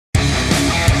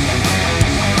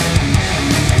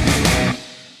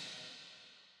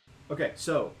Okay,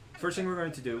 so first thing we're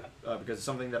going to do, because it's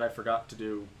something that I forgot to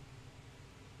do,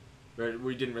 or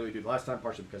we didn't really do the last time,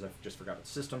 partially because I just forgot the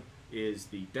system, is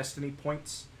the destiny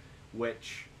points,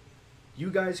 which you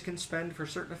guys can spend for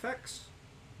certain effects,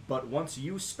 but once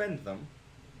you spend them...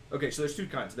 Okay, so there's two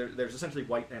kinds. There's essentially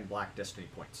white and black destiny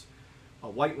points. A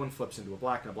white one flips into a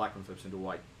black, and a black one flips into a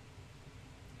white.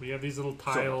 We have these little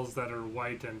tiles that are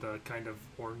white and kind of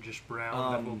orangish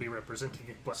brown that will be representing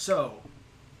it black. So,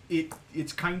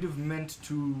 it's kind of meant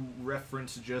to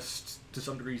reference just, to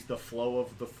some degrees, the flow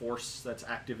of the force that's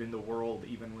active in the world,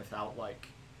 even without, like,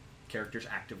 characters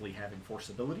actively having force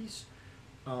abilities.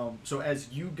 So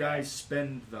as you guys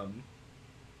spend them,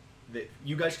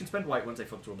 you guys can spend white ones, they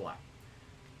flip to a black.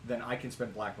 Then I can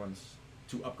spend black ones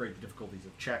to upgrade the difficulties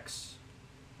of checks,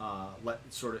 a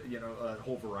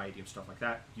whole variety of stuff like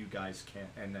that. You guys can,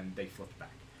 and then they flip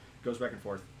back. It goes back and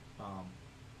forth.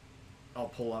 I'll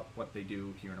pull up what they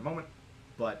do here in a moment,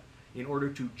 but in order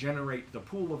to generate the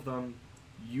pool of them,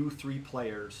 you three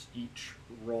players each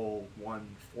roll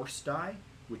one force die,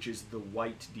 which is the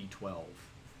white d12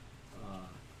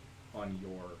 on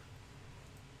your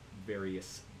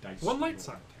various dice. One light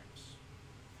side.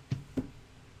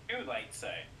 Two light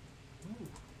side.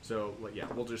 So yeah,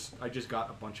 I just got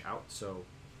a bunch out, so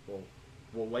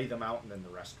we'll lay them out, and then the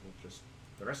rest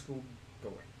will go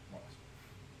away, more or less.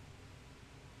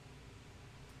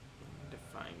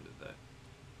 Defined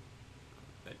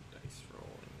that dice roll.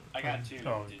 I got two.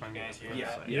 Oh, Did you guys hear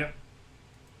yeah. that? Yep.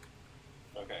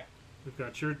 Okay. We've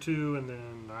got your two, and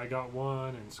then I got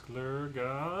one, and Skler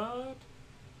got...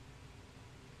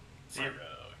 0.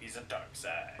 He's a dark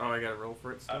side. Oh, I gotta roll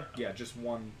for it I still? don't know. Yeah, just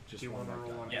one. Do you want to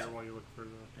roll one Yeah. here while you look for I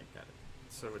got it.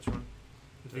 So which one?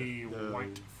 the The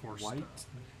white force white?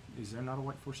 die? Is there not a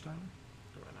white force die?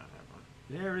 Do I not have one?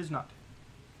 There is not.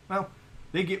 Well,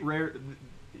 they get rare.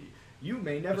 You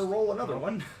may never roll another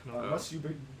one No. unless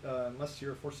unless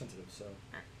you're force sensitive. So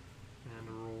And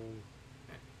roll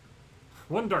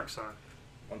one dark side.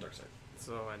 one dark side,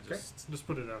 So I just... Just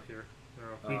put it out here.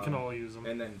 We can all use them.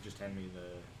 and then just hand me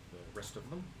the rest of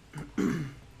them.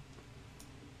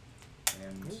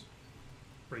 And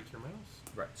Break your mouse.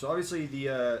 right. So obviously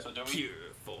the So do we? Pure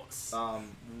force.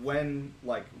 when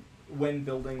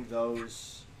building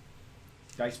those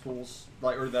dice pools,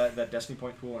 or that destiny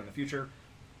point pool in the future,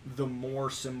 the more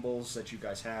symbols that you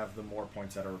guys have, the more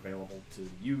points that are available to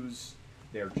use.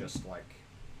 They're just like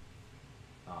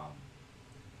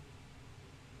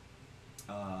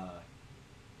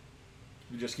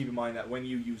you just keep in mind that when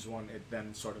you use one, it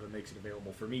then sort of makes it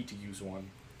available for me to use one.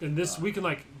 And this, we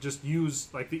can just use,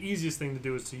 the easiest thing to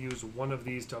do is to use one of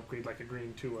these to upgrade a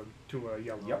green to a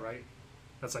yellow, Yep. right?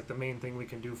 That's the main thing we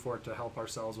can do for it to help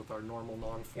ourselves with our normal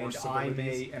non-force And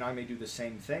abilities. I may do the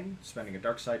same thing, spending a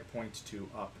dark side point to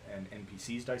up an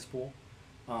NPC's dice pool,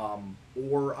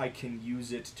 or I can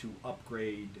use it to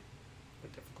upgrade. The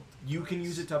difficulty. You can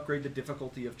use it to upgrade the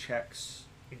difficulty of checks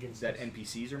Against that us.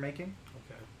 NPCs are making,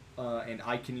 Okay. and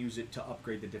I can use it to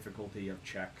upgrade the difficulty of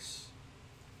checks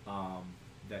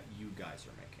that you guys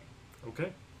are making.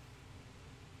 Okay.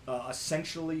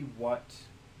 Essentially,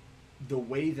 the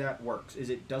way that works is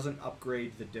it doesn't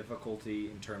upgrade the difficulty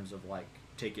in terms of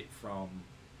take it from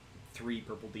 3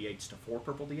 purple d8s to 4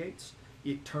 purple d8s.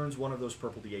 It turns one of those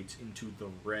purple d8s into the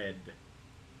red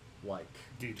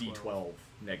D12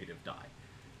 negative die.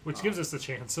 Which gives us the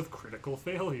chance of critical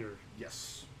failure.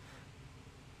 Yes.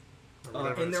 Or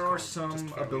whatever And it's there are called. some Just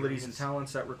failure, abilities I and guess.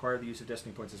 talents that require the use of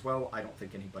destiny points as well. I don't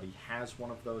think anybody has one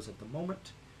of those at the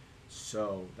moment,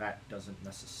 so that doesn't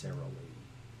necessarily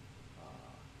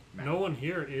matter. No one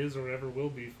here is or ever will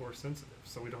be force sensitive,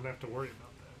 so we don't have to worry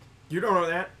about that. You don't know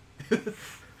that.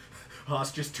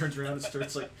 Haas just turns around and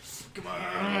starts come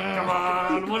on, Come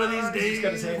on, one of these days. He's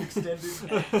got his hand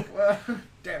extended. Well,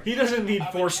 damn. He doesn't need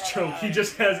force choke. He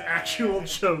just has actual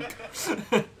choke.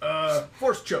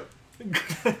 Force choke.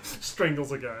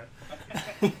 Strangles a guy.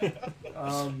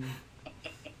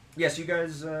 Yes, you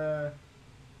guys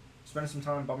spending some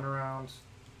time bumming around,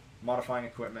 modifying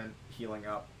equipment, healing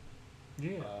up,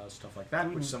 Yeah. stuff like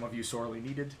that, which some of you sorely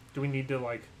needed. Do we need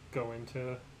to go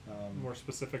into more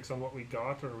specifics on what we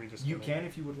got, or are we just? You can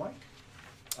if you would like.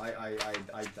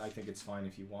 I think it's fine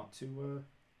if you want to.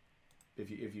 If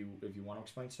you want to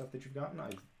explain stuff that you've gotten, I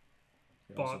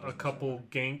bought a couple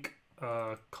gank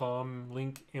comm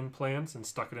link implants and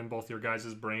stuck it in both your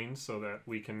guys' brains so that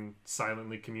we can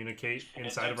silently communicate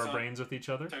inside of our brains with each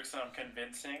other. Took some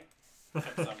convincing.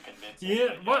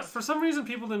 Yeah, but for some reason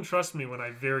people didn't trust me when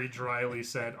I very dryly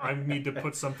said, I need to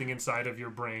put something inside of your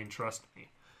brain, trust me.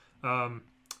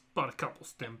 Bought a couple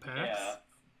stim packs.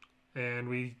 Yeah. And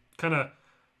we kind of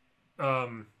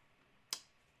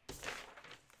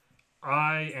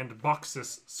I and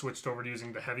Boxus switched over to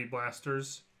using the heavy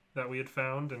blasters that we had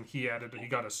found, and he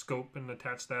got a scope and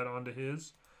attached that onto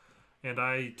his. And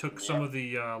I took some of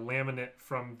the laminate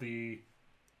from the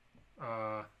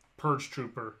Purge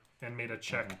Trooper and made a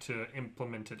check to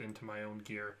implement it into my own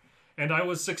gear. And I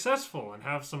was successful and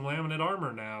have some laminate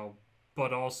armor now.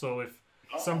 But also, if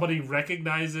somebody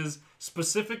recognizes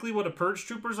specifically what a Purge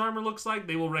Trooper's armor looks like,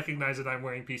 they will recognize that I'm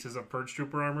wearing pieces of Purge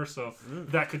Trooper armor. So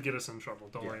that could get us in trouble.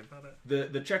 Don't worry about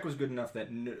it. The check was good enough that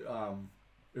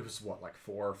it was what, like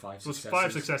 4 or 5 successes? It was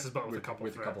 5 successes, but with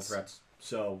a couple threats.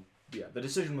 So yeah, the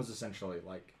decision was essentially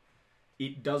like,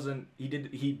 it doesn't.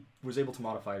 He was able to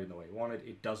modify it in the way he wanted.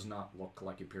 It does not look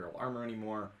like Imperial armor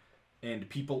anymore, and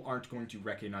people aren't going to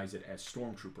recognize it as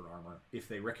Stormtrooper armor. If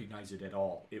they recognize it at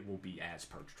all, it will be as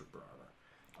Purge Trooper armor.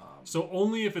 So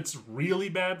only if it's really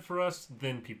bad for us,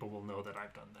 then people will know that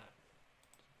I've done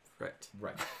that.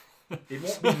 Right. It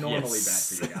won't be normally bad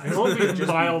for you guys. It won't be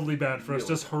mildly bad for us,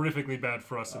 just horrifically bad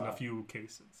for us in a few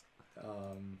cases.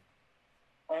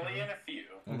 Only in a few.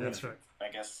 That's right. I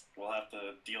guess we'll have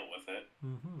to deal with it.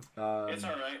 Mm-hmm. It's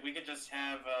all right. We could just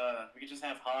have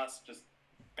Haas just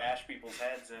bash people's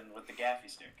heads in with the gaffy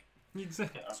stick.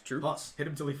 Exactly. You know? It's true. Haas, hit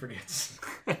him till he forgets.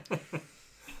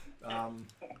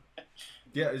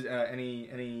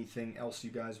 Anything else you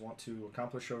guys want to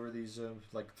accomplish over these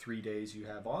 3 days you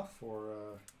have off,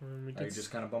 or are you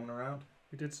just kind of bumming around?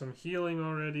 We did some healing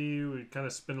already. We kind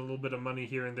of spent a little bit of money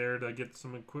here and there to get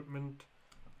some equipment.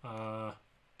 I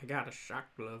got a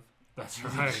shock glove. That's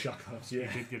right. Shock gloves, yeah.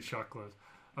 We did get shock gloves.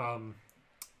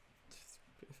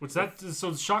 What's that?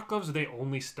 So shock gloves, are they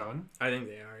only stun? I think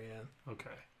they are, yeah. Okay.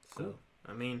 So,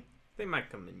 I mean, they might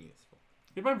come in useful.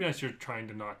 It might be nice you're trying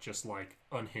to not just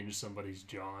unhinge somebody's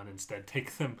jaw and instead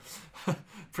take them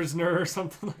prisoner or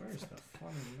something. Where's the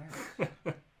fun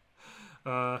in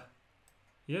that?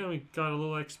 Yeah, we got a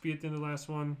little XP at the end of the last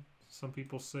one. Some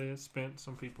people say it's spent.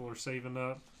 Some people are saving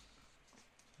up.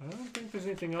 I don't think there's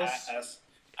anything else.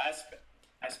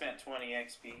 I spent 20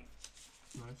 XP.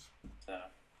 Nice. So.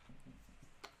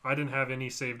 I didn't have any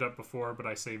saved up before, but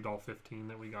I saved all 15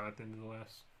 that we got at the end of the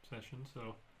last session.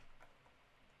 So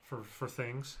for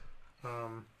things,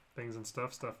 things and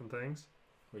stuff and things.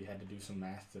 We had to do some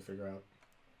math to figure out.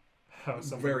 How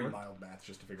something very worked. mild math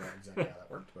just to figure out exactly how that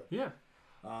worked. But yeah.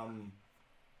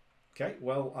 Okay.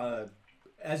 Well,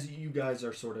 as you guys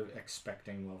are sort of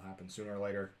expecting will happen sooner or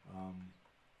later,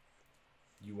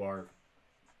 you are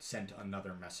sent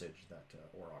another message that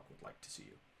Orrog would like to see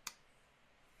you.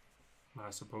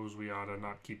 I suppose we ought to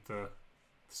not keep the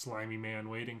slimy man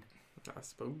waiting. I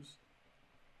suppose.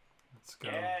 Let's go.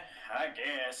 Yeah, I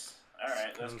guess. All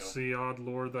right, let's go. See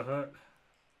Oddlor the Hutt.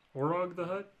 Orrog the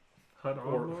Hutt? Hutt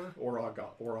Oddlor? Orrog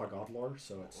Oddlor,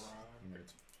 so it's...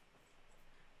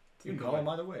 you can call him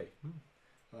either way.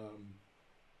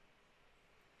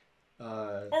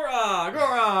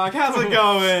 Orrog, how's it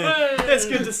going? It's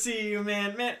good to see you,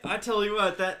 man. Man, I tell you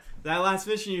what, that last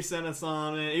mission you sent us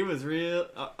on, man, it was real.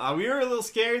 We were a little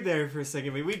scared there for a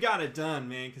second, but we got it done,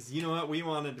 man. Because you know what? We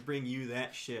wanted to bring you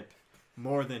that ship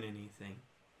more than anything.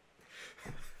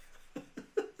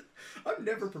 I'm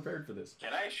never prepared for this.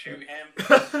 Can I shoot him?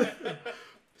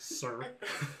 Sir.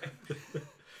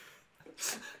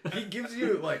 He gives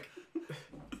you,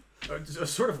 a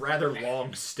sort of rather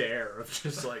long stare of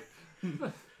just,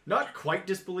 not quite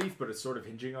disbelief, but it's sort of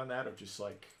hinging on that of just,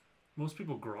 Most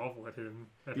people grovel at him.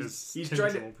 He's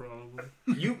trying to... probably.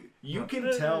 You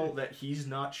can tell that he's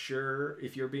not sure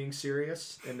if you're being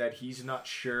serious, and that he's not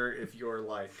sure if you're,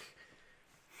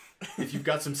 if you've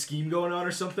got some scheme going on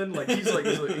or something.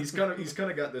 He's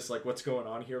kind of got this, what's going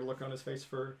on here look on his face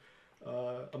for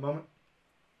a moment.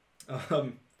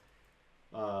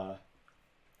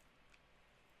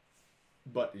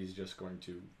 But he's just going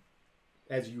to,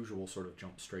 as usual, sort of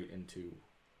jump straight into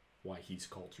why he's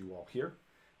called you all here.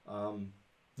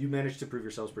 You managed to prove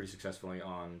yourselves pretty successfully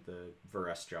on the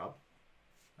Varese job.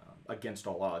 Against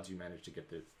all odds, you managed to get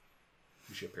the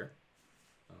ship here.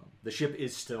 The ship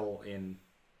is still in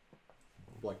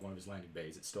one of his landing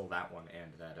bays. It's still that one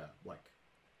and that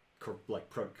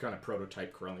kind of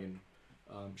prototype Corellian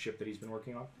ship that he's been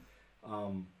working on.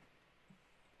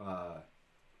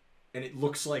 And it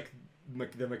looks like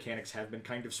the mechanics have been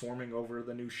kind of swarming over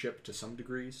the new ship to some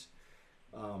degrees.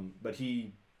 But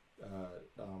he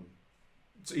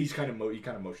so he kind of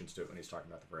motions to it when he's talking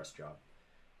about the Varese job.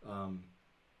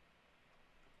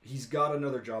 He's got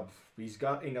another job for you that's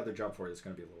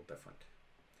going to be a little different.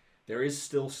 There is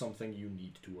still something you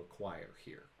need to acquire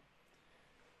here,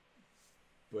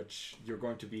 but you're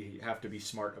going to have to be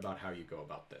smart about how you go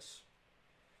about this.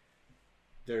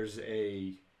 There's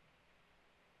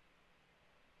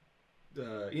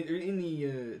in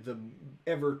the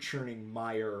ever churning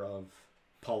mire of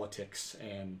politics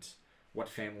and what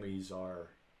families are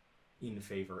in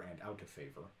favor and out of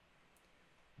favor,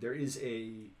 there is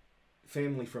a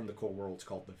family from the core worlds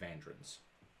called the Vandrins.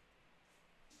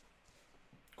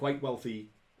 Quite wealthy,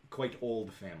 quite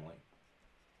old family.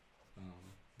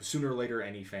 Sooner or later,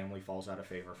 any family falls out of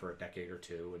favor for a decade or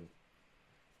two, and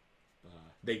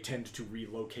they tend to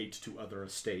relocate to other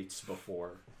estates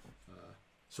before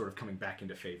sort of coming back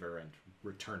into favor and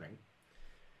returning.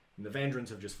 And the Vandrins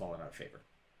have just fallen out of favor.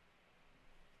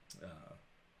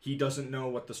 He doesn't know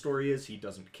what the story is. He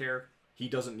doesn't care. He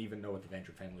doesn't even know what the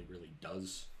Vandrin family really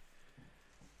does.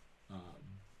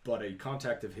 But a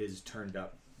contact of his turned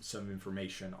up some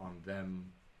information on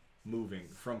them moving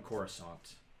from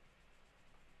Coruscant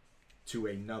to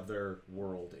another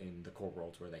world in the core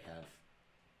worlds where they have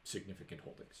significant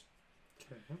holdings.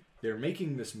 Okay. They're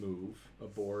making this move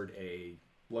aboard a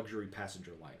luxury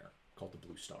passenger liner called the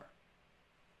Blue Star.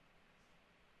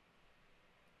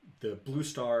 The Blue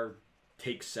Star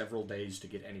takes several days to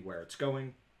get anywhere it's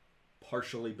going,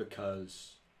 partially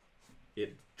because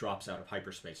it drops out of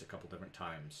hyperspace a couple different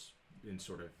times in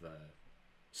sort of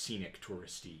scenic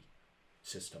touristy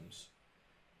systems.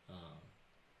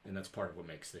 And that's part of what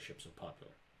makes the ship so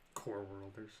popular. Core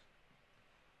worlders.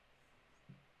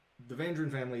 The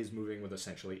Vandrin family is moving with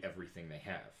essentially everything they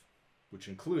have, which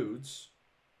includes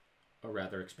a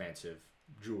rather expansive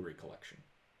jewelry collection.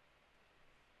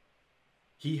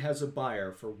 He has a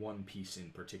buyer for one piece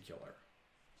in particular,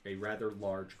 a rather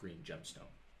large green gemstone.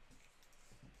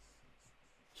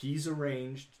 He's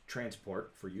arranged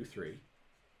transport for you three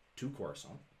to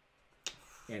Coruscant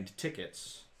and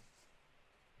tickets,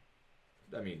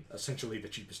 I mean, essentially the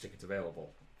cheapest tickets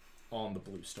available on the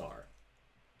Blue Star.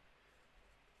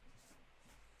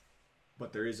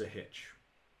 But there is a hitch.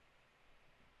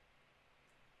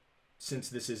 Since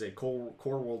this is a core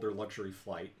worlder luxury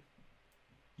flight,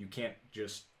 you can't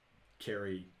just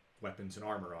carry weapons and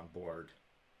armor on board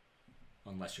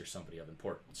unless you're somebody of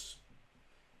importance.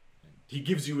 And he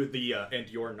gives you the "and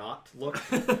you're not" look,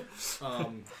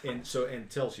 and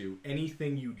tells you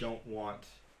anything you don't want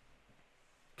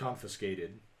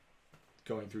confiscated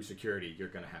going through security, you're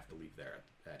going to have to leave there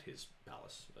at his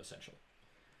palace, essentially.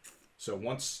 So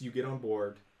once you get on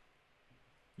board,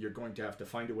 you're going to have to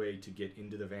find a way to get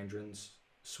into the Vandrin's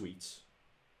suites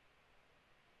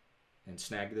and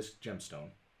snag this gemstone.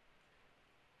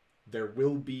 There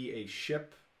will be a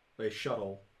ship, a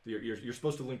shuttle. You're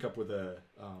supposed to link up with a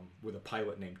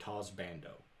pilot named Taz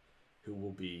Bando, who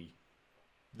will be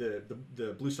the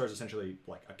Blue Star is essentially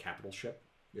like a capital ship.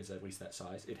 It's at least that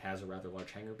size. It has a rather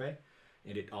large hangar bay,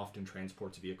 and it often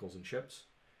transports vehicles and ships.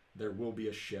 There will be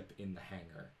a ship in the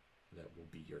hangar that will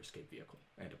be your escape vehicle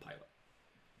and a pilot.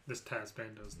 This Taz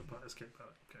Bando's the escape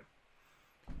pilot. Okay.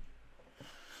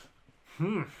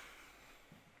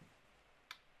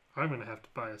 I'm gonna have to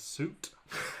buy a suit.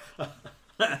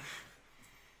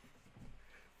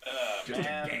 Just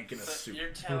man, a gank in a suit.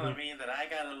 You're telling me that I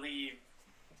gotta leave.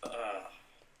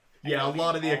 Yeah, a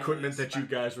lot of the equipment that you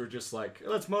guys were just like,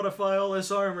 let's modify all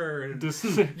this armor and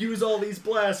use all these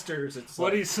blasters. It's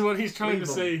what like, he's trying to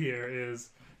say here is,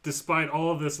 despite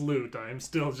all of this loot, I am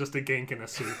still just a gank in a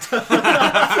suit. I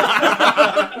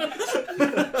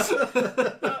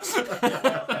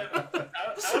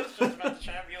was just about to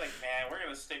try and be like, man, we're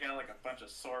gonna stick out like a bunch of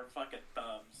sore fucking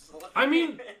thumbs. I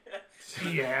mean,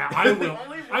 yeah, I will.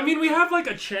 I mean, we have like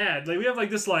a Chad. Like, we have like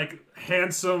this like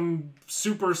handsome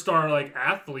superstar like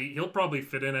athlete. He'll probably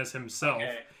fit in as himself.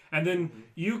 Okay. And then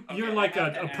you're like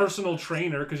a personal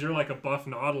trainer because you're like a buff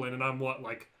Nautilin, and I'm what,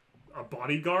 like a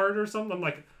bodyguard or something? I'm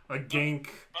like a gank.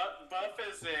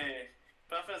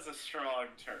 Buff is a strong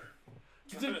term.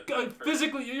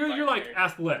 Physically, you're like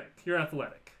athletic. You're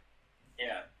athletic.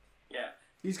 Yeah.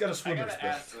 He's got a swimmer's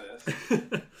ask bit.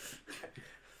 this.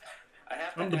 I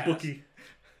have to I'm the ask, bookie.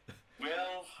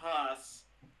 Will Huss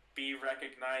be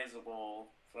recognizable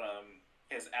from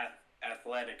his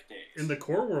athletic days? In the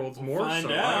core worlds, We'll more find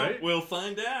so, out. right? We'll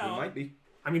find out. It might be.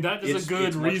 I mean, that is a good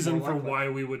it's much reason more for likely. why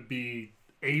we would be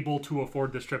able to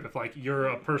afford this trip. If like you're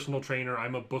a personal trainer,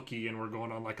 I'm a bookie, and we're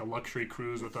going on like a luxury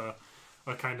cruise with a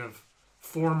kind of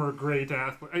former great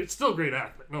athlete. It's still a great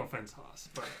athlete. No offense, Haas,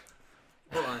 but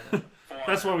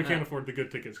that's why we can't afford the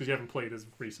good tickets because you haven't played as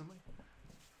recently.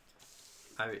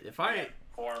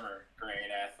 Former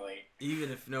great athlete.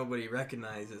 Even if nobody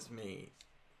recognizes me,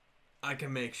 I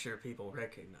can make sure people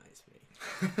recognize me.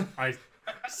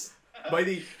 By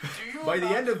the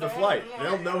end of the flight,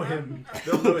 they'll know him.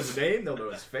 They'll know his name. They'll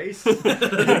know his face.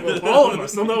 All of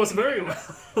us. They'll know us very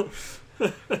well.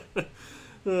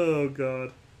 Oh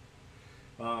God.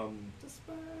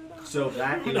 So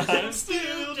that is... I'm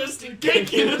still just a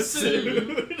geek in a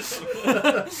suit.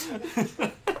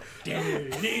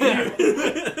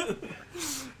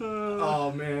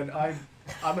 Oh man, I'm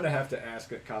gonna have to ask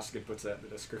that Kosuke puts that in the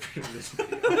description of this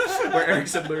video, where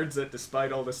Erickson learns that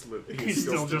despite all this loot, He's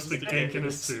still just a gank in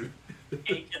a suit.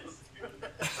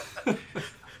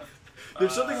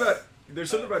 There's something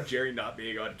about Jerry not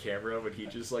being on camera when he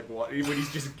just like when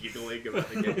he's just giggling about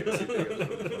the gank in a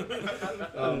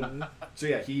suit. So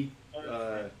yeah,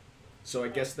 so I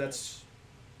guess that's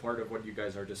part of what you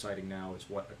guys are deciding now is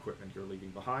what equipment you're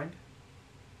leaving behind,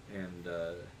 and.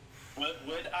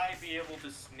 Would I be able to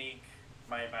sneak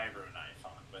my vibro knife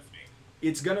on with me?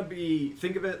 It's gonna be.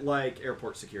 Think of it like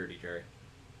airport security, Jerry.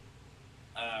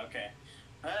 Okay.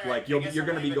 Right, Like you're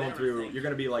gonna be going through. You're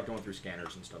gonna be like going through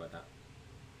scanners and stuff like that.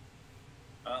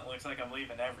 Well, it looks like I'm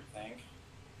leaving everything.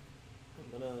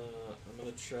 I'm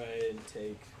gonna try and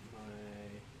take my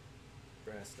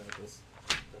brass knuckles.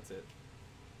 That's it.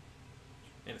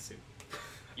 And a suit.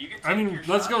 You can I take mean, your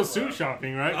let's go shot suit glove.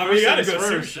 shopping, right? I mean, you gotta First go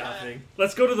things suit first. shopping.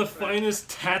 Let's go to the finest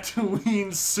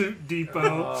Tatooine suit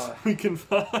depot we can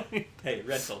find. Hey,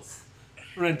 rentals.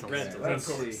 Rentals. Rentals. Let's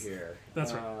Of see course. here.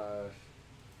 That's right.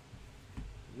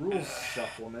 Rule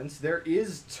supplements. There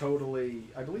is totally.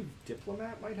 I believe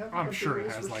Diplomat might have. a I'm bunch of sure it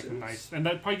rules has for like suits. nice, and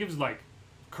that probably gives like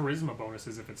charisma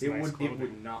bonuses if it's It nice would. clothing. It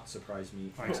would not surprise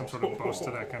me. Like some sort of boost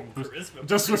to that kind of boost. Charisma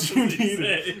Just what you bonuses, he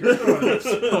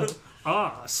needed.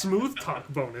 Smooth talk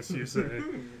bonus, you say?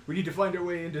 We need to find our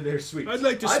way into their suite. I'd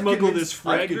like to smuggle this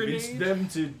frag I've convinced grenade. them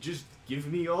to just give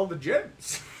me all the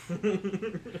gems.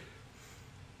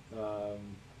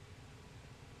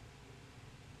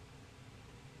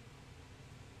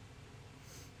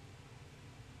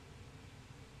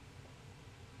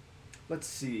 Let's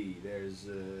see. There's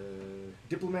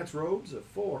diplomat's robes of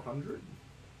 400,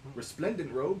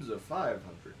 resplendent robes of 500,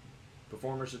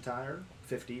 performer's attire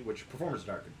 50, which performer's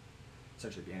attire could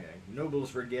essentially be anything.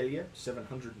 Noble's regalia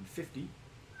 750.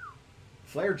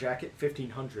 Flare jacket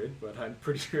 1500, but I'm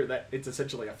pretty sure that it's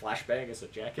essentially a flashbang as a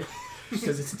jacket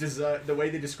because it's the way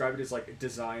they describe it is like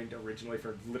designed originally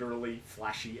for literally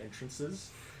flashy entrances.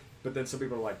 But then some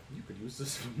people are like, you could use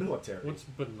this for military. What's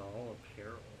banal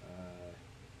apparel?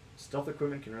 Stealth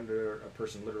equipment can render a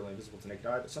person literally invisible to naked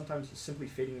eye, but sometimes simply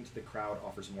fading into the crowd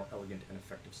offers a more elegant and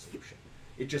effective solution.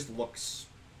 It just looks...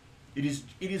 It's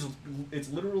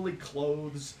literally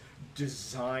clothes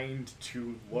designed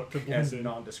to look as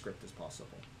nondescript as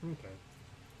possible.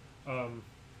 Okay.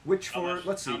 Which How for much-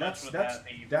 let's see, how much would that's that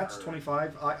be that's for-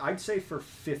 25. I'd say for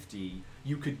 50,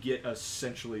 you could get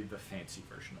essentially the fancy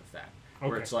version of that,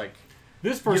 where Okay. it's like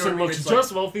This You know what person I mean? looks It's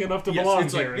just wealthy enough to yes, belong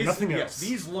it's like here, these, nothing yes, else.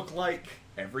 these look like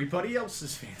everybody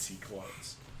else's fancy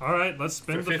clothes. All right, let's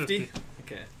spend For the 50? 50.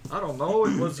 Okay. I don't know.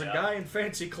 It was a Yeah. guy in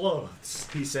fancy clothes.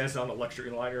 He says on a luxury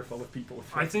liner full of people. With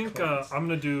I fancy think clothes. I'm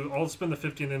gonna do. I'll spend the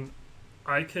 50, and then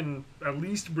I can at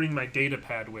least bring my data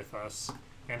pad with us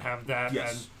and have that.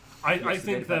 Yes. And I Yes, the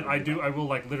think data pad that would I be do. fine. I will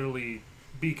like literally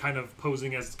be kind of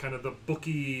posing as kind of the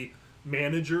bookie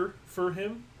manager for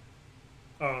him.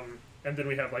 And then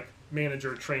we have like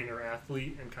manager, trainer,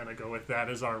 athlete, and kind of go with that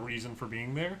as our reason for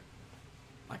being there.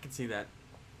 I can see that.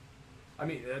 I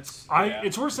mean, that's. Yeah.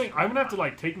 It's worth saying I'm gonna have to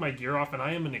like take my gear off, and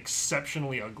I am an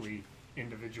exceptionally ugly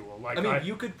individual. Like I mean,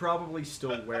 you could probably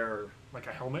still wear like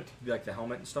a helmet. like the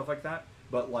helmet and stuff like that,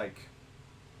 but like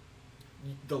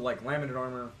the like laminate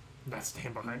armor That's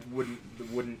stand behind.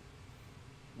 wouldn't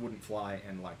fly,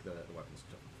 and like the weapons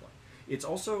don't fly. It's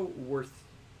also worth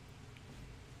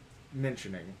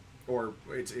mentioning, or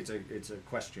it's a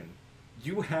question.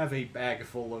 You have a bag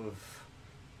full of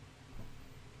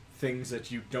things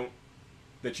that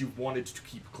you've wanted to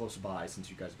keep close by since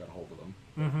you guys got a hold of them,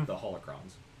 Mhm. the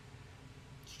holocrons.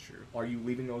 It's true. Are you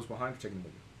leaving those behind or taking them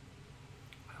with you?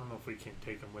 I don't know if we can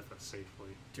take them with us safely.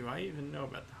 Do I even know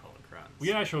about the holocrons?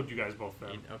 Yeah, I showed you guys both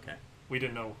them. Okay. We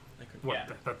didn't know I could- what Yeah.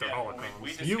 that they're Yeah, holocrons.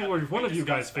 we You discussed- or we one of you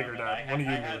guys discussed them, figured and out. One of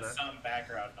you I knew had that. some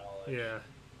background knowledge. Yeah.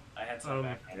 I had some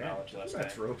background Yeah, knowledge last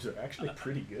Diplomat's night. robes are actually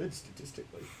pretty good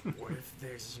statistically. What if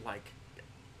there's like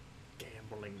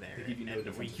gambling there They give you no and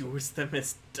we defenses. use them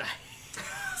as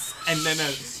dice? And then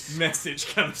a message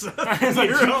comes up. It's like-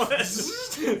 Heroes.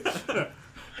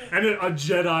 And a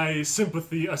Jedi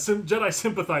sympathy, Jedi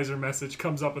sympathizer message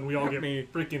comes up, and we all Help get me.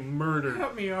 freaking murdered.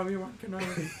 Help me, Obi-Wan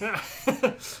Kenobi.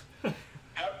 Help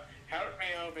me,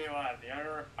 Obi-Wan.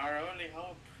 You're our only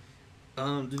hope.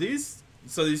 Do these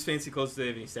fancy clothes, do they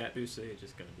have any stat boosts? Or are they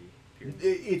just gonna be pure?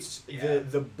 It's Yeah.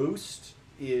 the boost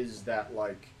is that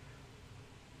like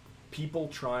people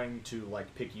trying to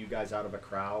like pick you guys out of a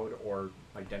crowd or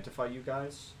identify you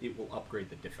guys, it will upgrade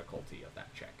the difficulty of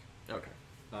that check. Okay.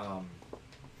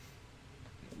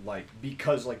 like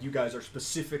because like you guys are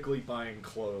specifically buying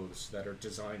clothes that are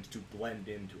designed to blend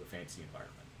into a fancy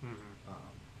environment.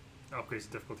 Upgrades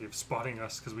the difficulty of spotting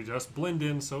us because we just blend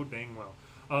in so dang well.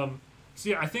 So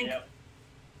yeah, I think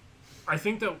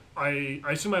that I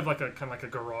assume I have like a kind of like a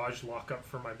garage lockup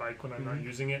for my bike when I'm not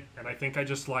using it, and I think I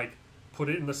just like put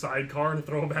it in the sidecar and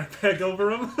throw a backpack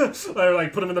over him, or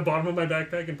like put him in the bottom of my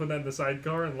backpack and put that in the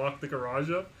sidecar and lock the garage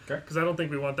up. Okay. Because I don't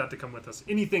think we want that to come with us.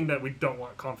 Anything that we don't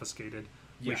want confiscated,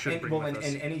 we should bring with us.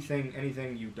 And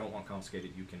anything you don't want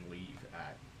confiscated, you can leave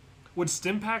at. Would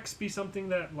stim packs be something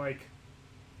that like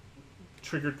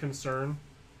triggered concern?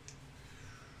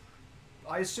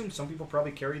 I assume some people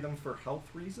probably carry them for health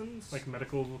reasons. Like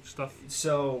medical stuff?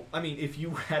 So, I mean, if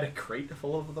you had a crate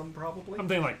full of them, probably. I'm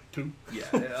thinking like 2. Yeah,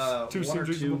 Two one or seems two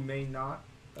reasonable. may not.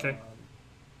 Okay.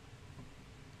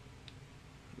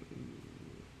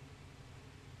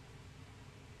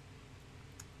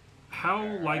 How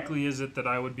likely is it that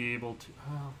I would be able to...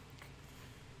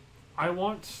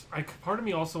 part of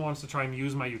me also wants to try and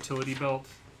use my utility belt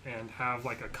and have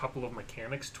like a couple of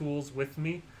mechanics tools with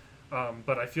me.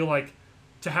 But I feel like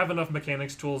to have enough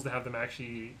mechanics tools to have them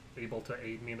actually able to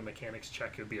aid me in a mechanics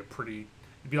check, it'd be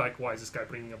like, why is this guy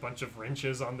bringing a bunch of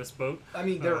wrenches on this boat? I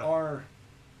mean, there are...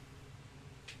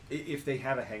 If they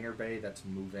have a hangar bay that's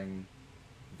moving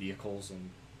vehicles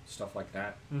and stuff like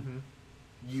that,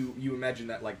 you imagine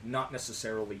that, like, not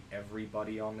necessarily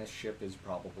everybody on this ship is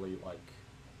probably, like,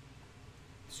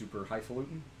 super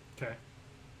highfalutin. Okay.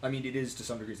 I mean, it is to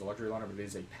some degrees a luxury liner, but it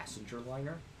is a passenger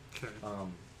liner. Okay.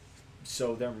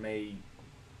 So there may...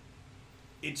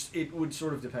 It would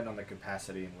sort of depend on the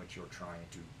capacity in which you're trying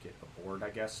to get aboard,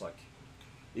 I guess. Like,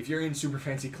 if you're in super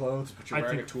fancy clothes, but you're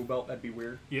wearing a tool belt, that'd be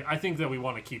weird. Yeah, I think that we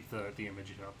want to keep the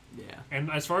image up. Yeah. And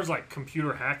as far as like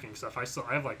computer hacking stuff, I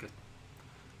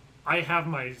have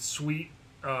my sweet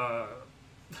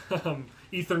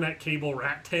Ethernet cable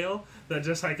rat tail that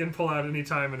just I can pull out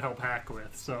anytime and help hack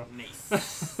with. So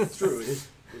Nice. It's true. It's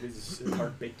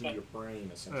hard baked into your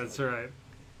brain, essentially. that's right.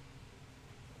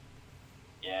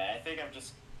 Yeah, I think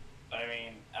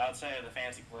outside of the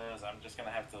fancy clothes, I'm just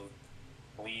gonna have to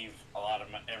leave a lot of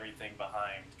everything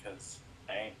behind because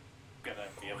I ain't gonna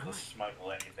be able to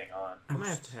smuggle anything on. I'm gonna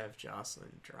have to have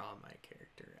Jocelyn draw my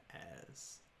character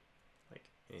as, like,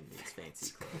 in these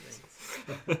fancy clothing.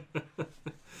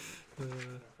 I don't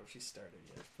know if she started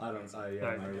yet. I don't.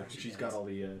 Yeah, she's got all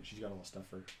the stuff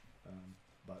for,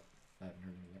 but I haven't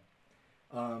heard anything yet.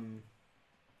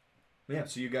 Yeah.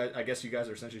 So you guys, I guess you guys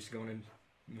are essentially just going in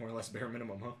more or less bare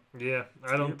minimum, huh? Yeah,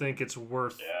 I don't think it's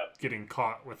worth getting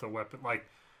caught with a weapon. Like,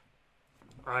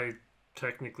 I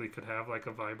technically could have like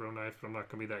a vibro knife, but I'm not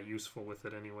gonna be that useful with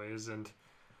it anyways. And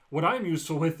what I'm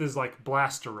useful with is like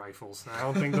blaster rifles. And I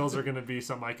don't think those are gonna be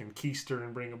something I can keister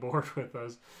and bring aboard with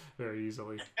us very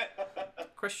easily.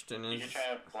 Question You is, can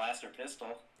try a blaster pistol.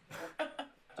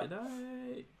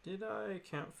 did I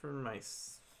account for my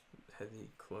heavy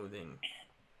clothing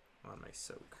on my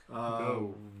soak?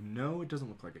 No, it doesn't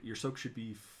look like it. Your soak should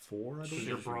be 4, I Because believe.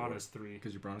 your brawn is 3.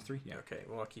 Because your brawn is 3? Yeah. Okay,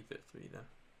 well, I'll keep it 3 then.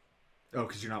 Oh,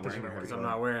 because you're not wearing it. Because I'm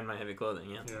not wearing my heavy clothing,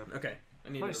 yeah. Okay. I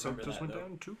need My to soak remember just that, went though.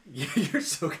 down too. Yeah, your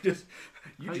soak just...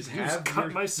 You just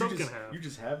cut my soak in half. You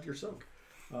just halved your soak.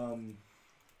 Okay.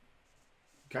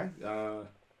 So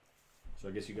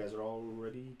I guess you guys are all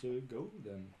ready to go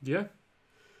then. Yeah.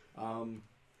 I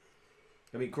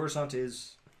mean, Coruscant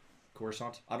is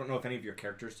Coruscant. I don't know if any of your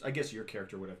characters... I guess your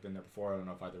character would have been there before. I don't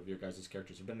know if either of your guys'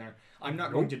 characters have been there. I'm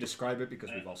not going to describe it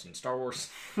because we've all seen Star Wars.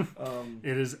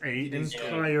 It is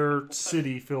entire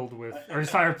city filled with... Or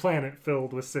entire planet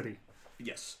filled with city.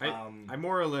 Yes. I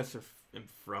more or less am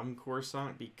from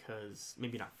Coruscant because...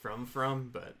 Maybe not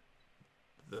from, but...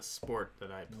 The sport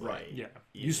that I play... Right, yeah.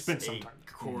 You spent some a time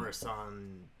there.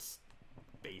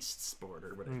 Coruscant-based sport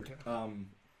or whatever. Okay.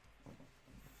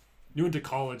 You went to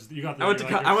college. You got. I went to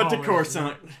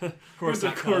Coruscant.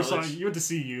 Coruscant College. You went to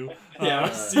CU. Yeah,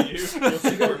 CU.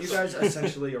 So you guys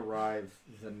essentially arrive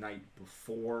the night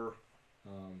before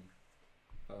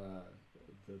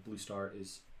the Blue Star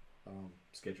is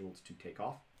scheduled to take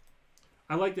off.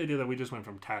 I like the idea that we just went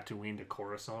from Tatooine to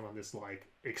Coruscant on this like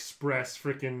express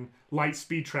freaking light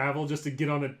speed travel just to get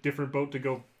on a different boat to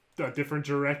go a different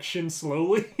direction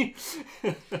slowly.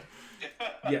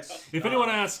 Yes. If anyone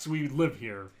asks, we live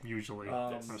here usually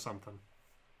or something.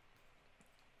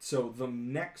 So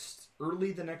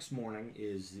early the next morning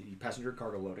is the passenger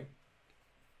cargo loading.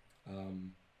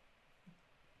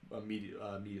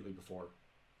 Immediately before,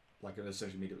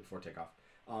 essentially immediately before takeoff.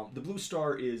 The Blue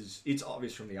Star it's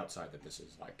obvious from the outside that this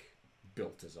is like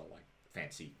built as a like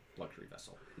fancy luxury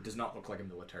vessel. It does not look like a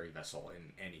military vessel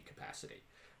in any capacity.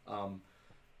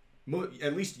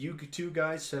 At least you two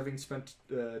guys, having spent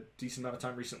a decent amount of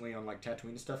time recently on like Tatooine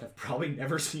and stuff, have probably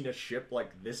never seen a ship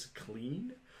like this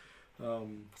clean.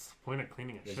 What's the point of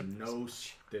cleaning a ship?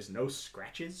 There's no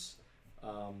scratches.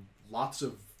 Lots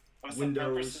of What's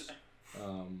windows. the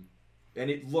And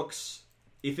it looks,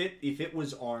 if it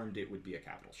was armed, it would be a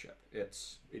capital ship. It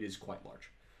is quite large.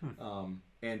 God,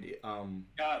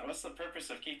 what's the purpose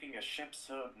of keeping a ship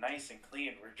so nice and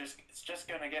clean? It's just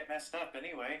gonna get messed up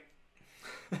anyway.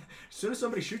 As soon as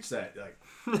somebody shoots that, like,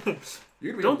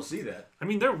 you're gonna be able to see that. I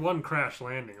mean, they're one crash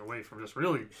landing away from just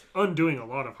really undoing a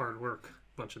lot of hard work.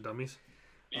 Bunch of dummies.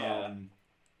 Yeah.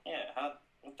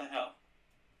 What the hell?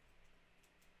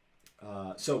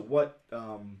 So what?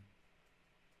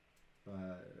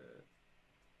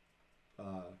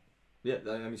 Yeah,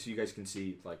 I mean, so you guys can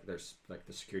see like there's like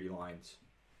the security lines.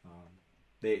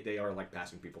 They are like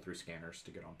passing people through scanners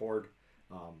to get on board.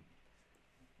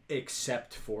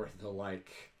 Except for the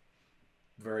like,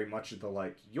 very much the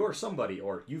like, you're somebody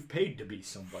or you've paid to be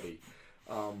somebody.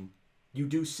 You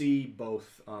do see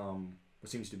both what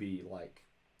seems to be like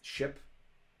ship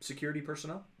security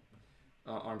personnel,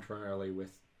 armed primarily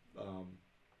with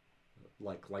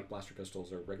like light blaster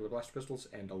pistols or regular blaster pistols,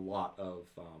 and a lot of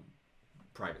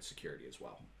private security as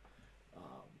well.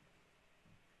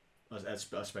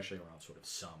 Especially around sort of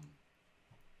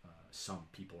some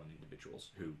people and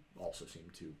individuals who also seem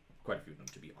to, quite a few of them,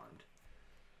 to be armed.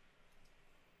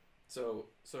 So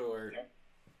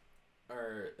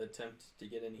our attempt to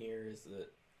get in here is that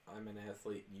I'm an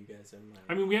athlete and you guys are mine.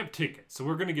 I mean, we have tickets, so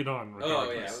we're gonna get on regardless.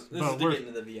 Oh yeah, this But is to get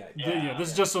into the VIP. This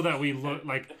is just so that we look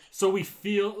like, so we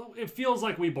feel, it feels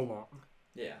like we belong.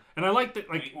 Yeah. And I like that,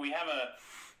 like, We have a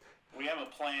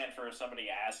plan for if somebody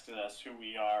asks us who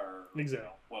we are. Or, exactly.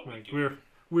 What we Like, do.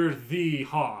 we're the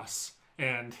Haas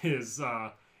and his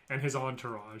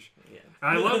entourage. Yeah.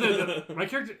 And I love that my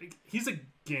character, he's a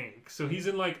gank, so he's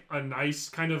in like a nice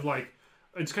kind of like,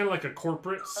 it's kind of like a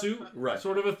corporate suit, Right.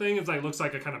 sort of a thing. It's like, looks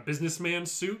like a kind of businessman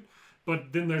suit,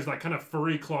 but then there's like kind of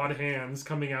furry clawed hands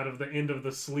coming out of the end of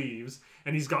the sleeves,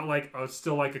 and he's got like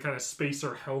still like a kind of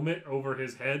spacer helmet over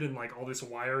his head, and like all this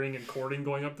wiring and cording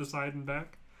going up the side and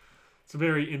back. It's a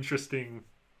very interesting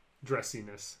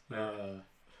dressiness. Do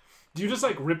you just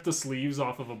like rip the sleeves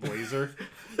off of a blazer?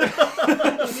 No,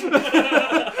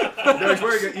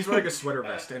 he's wearing a sweater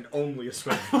vest, and only a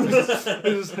sweater vest.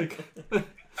 It's just like,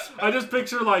 I just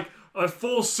picture like a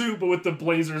full suit, but with the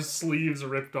blazer's sleeves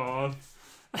ripped off.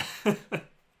 I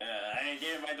ain't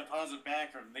getting my deposit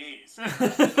back from these.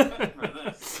 For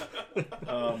this.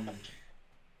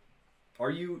 Are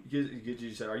you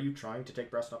said, are you trying to take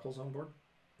brass knuckles on board?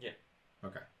 Yeah.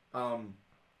 Okay.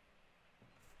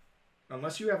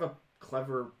 Unless you have a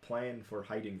clever plan for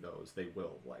hiding those, they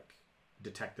will like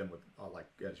detect them with like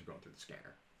as you're going through the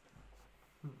scanner.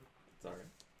 Sorry.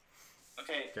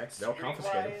 Okay. They'll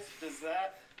confiscate them. Does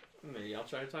that? Maybe I'll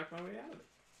try to talk my way out of it.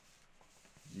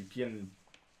 You can.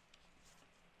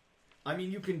 I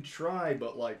mean, you can try,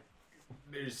 but like,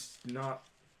 there's not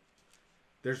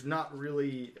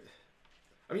really.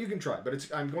 I mean, you can try, but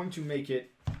I'm going to make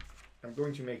it a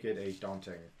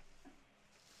daunting.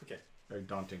 Okay. A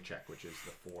daunting check, which is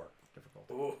the 4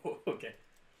 difficulty. Oh, okay.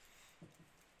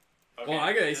 Okay, Well,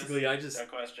 I just. A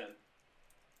question.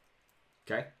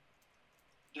 Okay.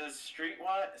 Does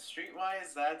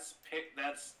streetwise that's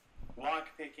lock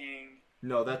picking?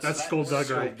 No, that's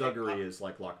skullduggery. Skullduggery is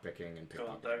like lockpicking and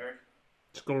pickpocketing.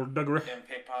 Skullduggery. And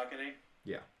pickpocketing.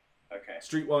 Yeah. Okay.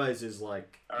 Streetwise is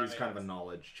like Alright. is kind of a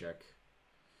knowledge check.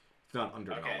 It's not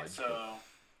under Okay, knowledge. so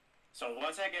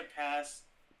once I get past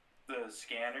the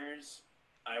scanners,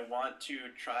 I want to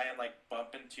try and like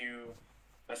bump into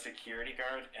a security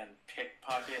guard and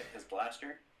pickpocket his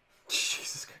blaster.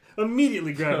 Jesus Christ.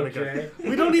 Immediately grabbing a Okay. gun.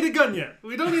 We don't need a gun yet.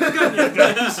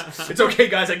 Guys. It's okay,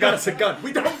 guys. I got us a gun.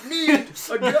 We don't need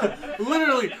a gun.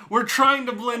 Literally, we're trying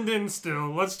to blend in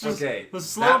still. Let's just let's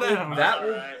slow down. That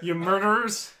will Alright. You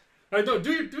murderers. All right, no,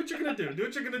 do what you're gonna do. Do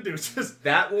what you're gonna do. Just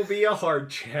that will be a hard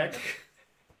check,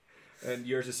 and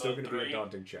yours is still So going to be a 3?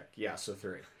 daunting check. Yeah, so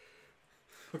 3.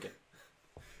 Okay.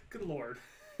 good lord.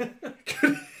 Wait,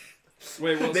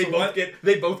 well, They so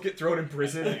both get thrown in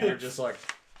prison, and you're just like,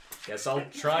 guess I'll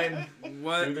try and do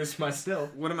What? this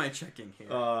myself. What am I checking here?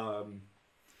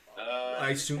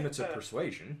 I assume it's a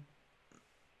persuasion,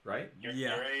 right? You're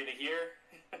Yeah. ready to hear?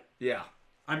 Yeah.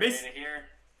 I'm Ready basically. to hear?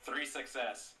 3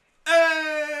 success.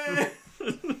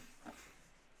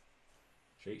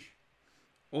 Sheesh.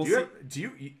 We'll Do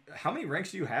you how many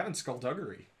ranks do you have in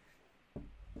skullduggery?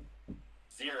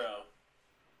 0.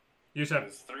 You just have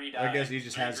It's 3 die. I guess he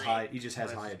just has Three high. green. He just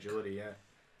has high agility. Yeah. well,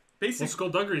 Basically,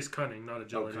 skullduggery is cunning, not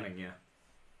agility. Oh, cunning. Yeah.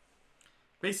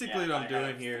 Basically, what I'm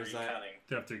doing here is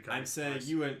I'm saying first.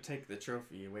 you wouldn't take the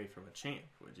trophy away from a champ,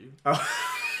 would you? Oh.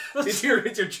 It's your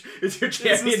This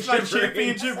championship is my ring.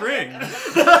 championship ring.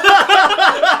 That's what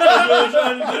I'm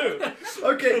trying to do.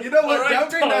 Okay, you know what? All right,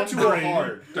 Downgrade that to Tom a Brady.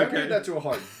 hard. Downgrade that to a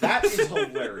hard. That is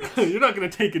hilarious. You're not gonna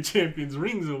take a champion's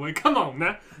rings away. Come on,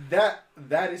 man. That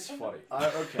is funny.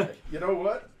 Okay, you know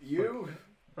what?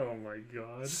 Oh my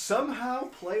god. Somehow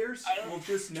players will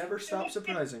just never stop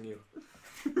surprising you.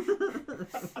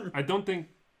 I don't think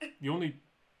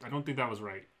that was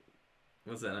right.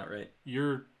 Was that not right?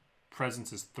 Your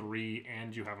presence is 3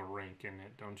 and you have a rank in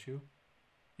it, don't you?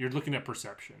 You're looking at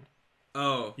perception.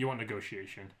 Oh. You want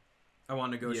negotiation. I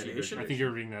want negotiation? I think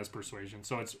you're reading that as persuasion.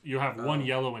 So you have 1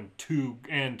 yellow and 2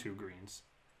 greens.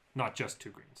 Not just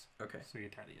 2 greens. Okay. So you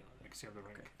had a yellow because you have the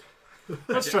rank.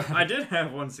 Let's try. I did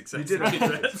have 1 success. You did.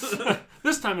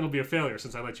 This time it'll be a failure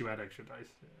since I let you add extra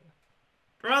dice.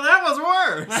 Well, that was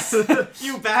worse.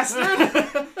 You bastard.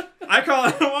 I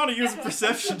want to use a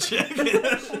perception check.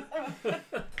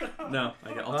 No,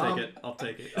 I'll take it. I'll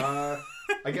take it.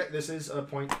 I get this is a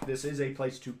point. This is a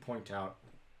place to point out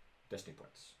destiny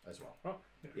points as well. Oh,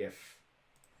 yeah.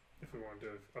 If we wanted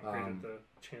to upgrade the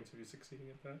chance of you succeeding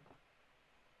at that.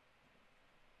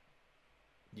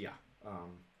 Yeah.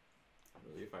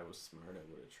 Really, if I was smart, I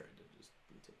would have tried to just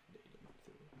intimidate him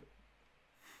through it.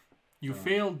 You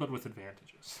failed, but with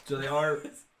advantages. So they are.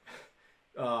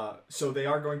 So they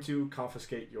are going to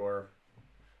confiscate your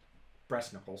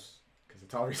breast knuckles. Because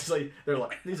it's obviously, they're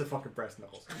like, these are fucking breast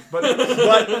knuckles. But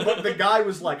the guy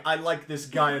was like, I like this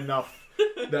guy enough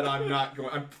that I'm not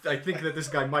going, I think that this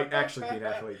guy might actually be an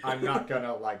athlete. I'm not going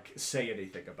to, like, say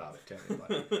anything about it to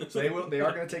anybody. So they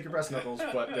are going to take your breast knuckles,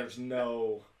 but there's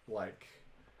no, like,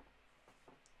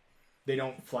 they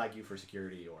don't flag you for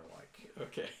security or, like,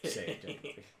 say it to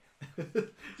anybody.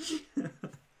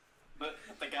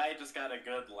 The guy just got a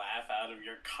good laugh out of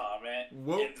your comment.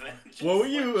 What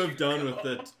would you have done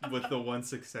with the 1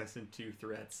 success and 2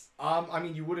 threats? I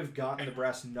mean, you would have gotten the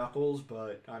brass knuckles,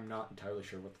 but I'm not entirely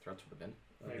sure what the threats would have been.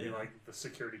 Maybe like the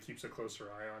security keeps a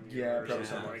closer eye on you. Yeah, or probably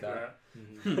something like that.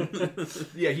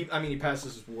 Mm-hmm. Yeah, he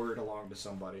passes his word along to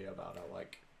somebody about how,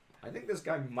 like, I think this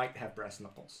guy might have brass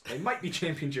knuckles. They might be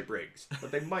championship rings,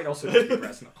 but they might also just be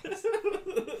brass knuckles.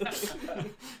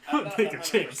 Take a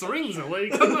chance. Rings away.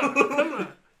 Come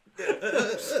on.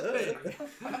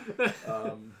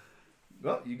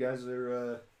 Well, you guys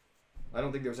are. I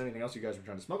don't think there was anything else you guys were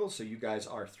trying to smuggle, so you guys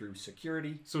are through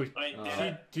security. So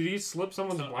did he slip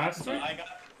someone's blaster?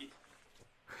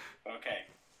 Okay,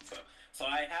 so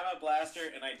I have a blaster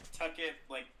and I tuck it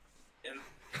like in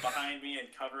behind me and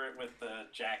cover it with the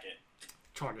jacket.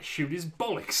 Trying to shoot his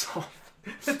bullocks off.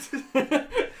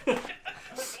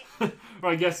 Or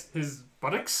I guess his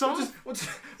buttocks off? What's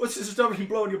this stubborn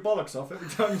blowing your bollocks off every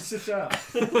time you sit down?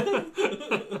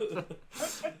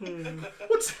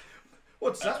 What's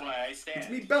That's that? why I stand. It's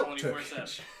me belt 24/7.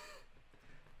 Turkish.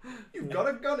 You've got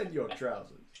a gun in your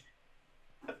trousers.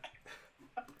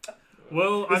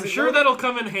 Well, I'm sure that'll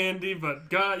come in handy, but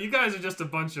God, you guys are just a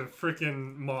bunch of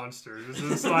freaking monsters.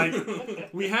 It's like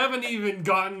we haven't even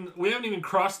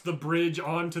crossed the bridge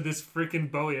onto this freaking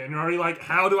boat yet, and you're already like,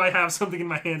 how do I have something in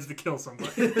my hands to kill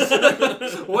somebody?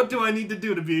 What do I need to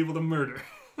do to be able to murder?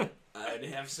 I'd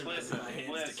have something in my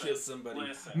hands to kill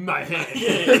somebody. My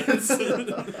hands.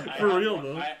 For real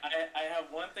though. I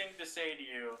have one thing to say to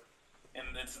you. And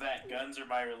it's that guns are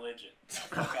my religion.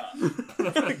 Now, fuck off.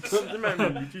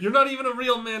 You're not even a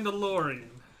real Mandalorian.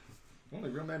 Only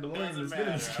real Mandalorian is good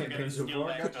in this campaign so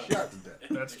far. I got shot to death.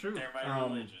 That's true. They're my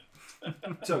religion.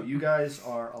 So you guys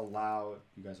are allowed.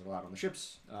 On the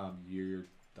ships.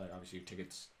 Obviously your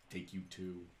tickets take you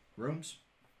to rooms.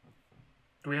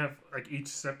 Do we have like each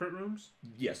separate rooms?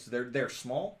 Yes, they're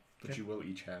small, but Okay. you will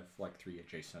each have like 3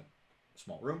 adjacent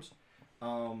small rooms.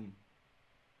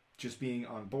 Just being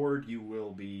on board, you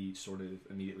will be sort of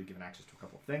immediately given access to a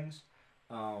couple of things.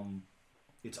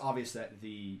 It's obvious that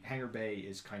the hangar bay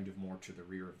is kind of more to the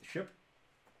rear of the ship.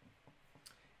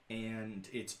 And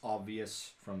it's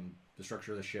obvious from the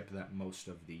structure of the ship that most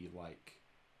of the, like,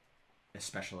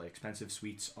 especially expensive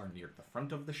suites are near the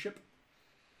front of the ship.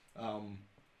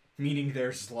 Meaning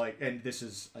there's, like, and this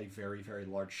is a very, very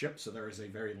large ship, so there is a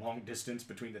very long distance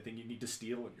between the thing you need to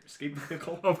steal and your escape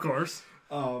vehicle. Of course.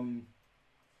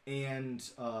 And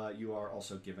you are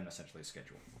also given essentially a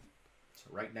schedule. So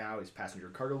right now is passenger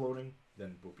cargo loading,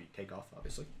 then will be takeoff,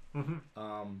 obviously.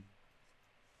 Mm-hmm.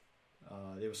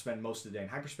 They will spend most of the day in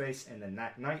hyperspace, and then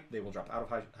that night they will drop out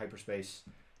of hyperspace.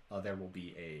 There will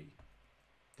be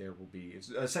it's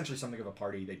essentially something of a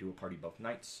party. They do a party both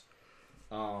nights.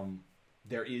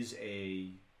 There is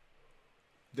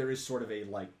sort of a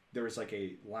like there is like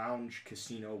a lounge,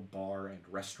 casino, bar, and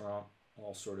restaurant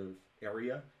all sort of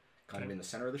area, kind of in the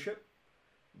center of the ship,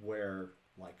 where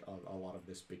like a lot of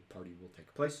this big party will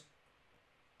take place.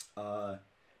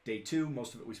 Day 2,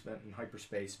 most of it we spent in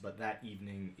hyperspace, but that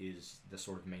evening is the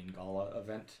sort of main gala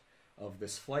event of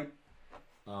this flight.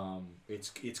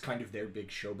 It's kind of their big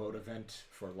showboat event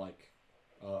for like,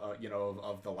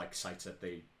 of the like sites that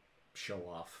they show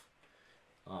off,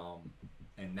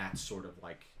 and that's sort of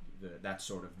like the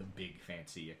big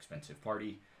fancy expensive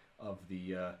party of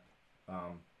the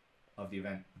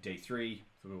event. Day 3,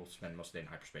 so we will spend most of the day in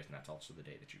hyperspace, and that's also the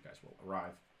day that you guys will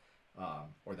arrive,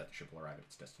 or that the ship will arrive at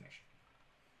its destination.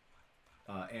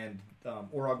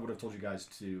 Orrog would have told you guys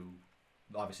to,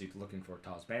 obviously, looking for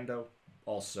Taz Bando.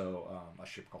 Also, a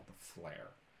ship called the Flare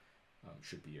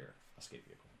should be your escape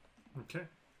vehicle. Okay.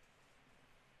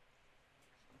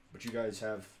 But you guys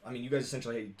have, you guys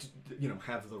essentially,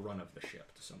 have the run of the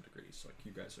ship to some degrees. Like,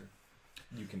 you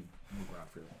can move around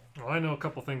freely. Well, I know a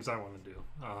couple things I want to do.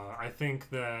 I think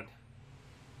that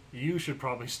you should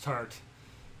probably start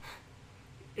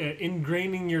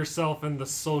ingraining yourself in the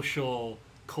social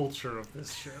culture of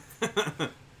this ship.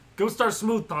 Go start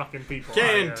smooth talking people.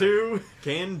 Can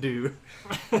do.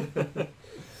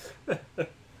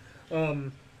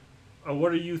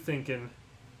 What are you thinking,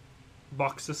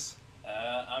 Boxus?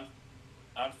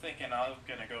 I'm thinking I'm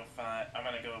gonna go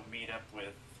meet up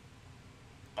with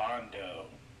Bondo.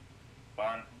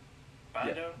 Bondo?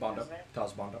 Yeah, Bondo. Is his name?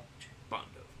 Taz Bondo. Bondo.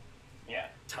 Yeah.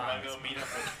 I'm gonna go meet up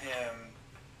with him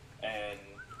and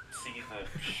see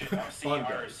the ship. See Bondo.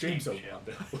 our James escape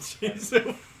Bondo.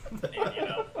 ship. And,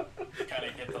 kind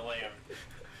of get the lay of...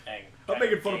 I'm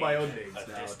making fun of my own names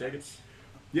a now, distance. dang it.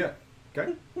 Yeah.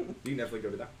 Okay. You can definitely go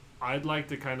to that. I'd like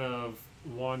to kind of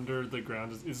wander the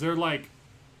ground. Is there like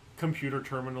computer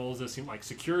terminals that seem like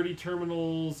security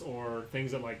terminals or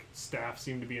things that like staff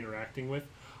seem to be interacting with?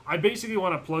 I basically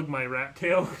want to plug my rat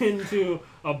tail into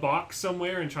a box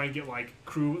somewhere and try and get like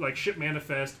crew, like ship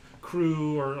manifest,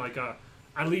 crew, or like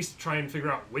at least try and figure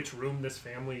out which room this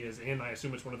family is in. I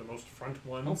assume it's one of the most front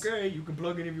ones. Okay, you can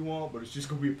plug in if you want, but it's just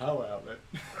going to be a power outlet.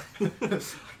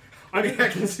 I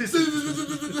can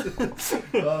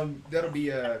that'll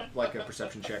be like a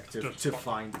perception check to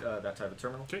find that type of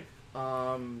terminal. Okay.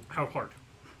 How hard?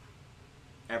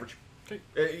 Average. Okay.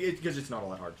 Because it's not all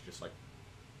that hard to just like...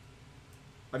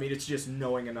 it's just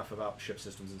knowing enough about ship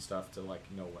systems and stuff to like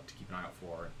know what to keep an eye out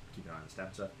for and keep an eye on the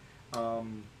stats stuff.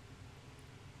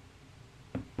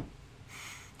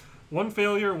 One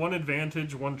failure, one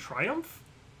advantage, one triumph?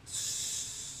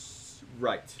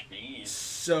 Right. Jeez.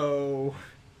 So...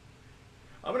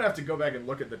 I'm going to have to go back and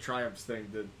look at the triumphs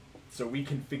thing so we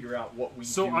can figure out what we do.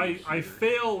 So I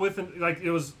fail with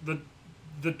it was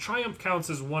the triumph counts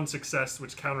as one success,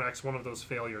 which counteracts one of those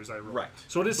failures I rolled. Right.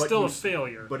 So it is still a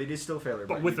failure. But it is still a failure.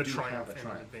 But with you a do triumph have a and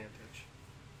triumph. an advantage.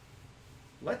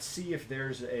 Let's see if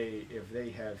if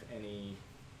they have any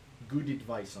good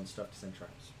advice on stuff to send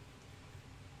triumphs.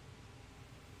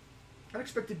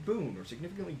 Unexpected boon or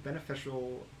significantly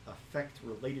beneficial effect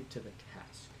related to the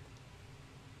task.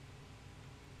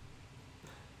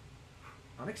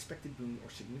 Unexpected boon or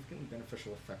significantly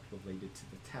beneficial effect related to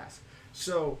the task.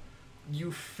 So,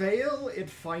 you fail at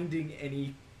finding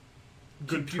any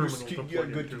good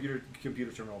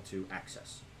computer terminal to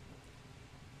access.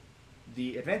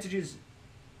 The advantage is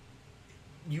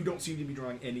you don't seem to be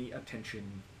drawing any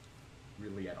attention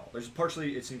really at all. There's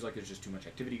partially, it seems like there's just too much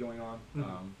activity going on.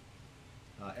 Mm-hmm.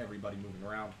 Everybody moving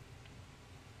around.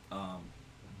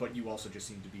 But you also just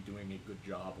seem to be doing a good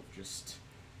job of just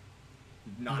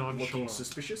not looking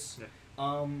suspicious. Yeah.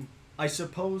 I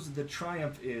suppose the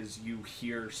triumph is you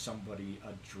hear somebody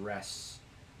address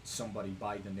somebody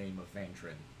by the name of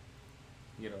Vandrin.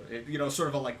 Sort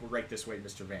of a like, right this way,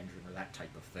 Mr. Vandrin, or that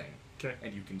type of thing. Okay.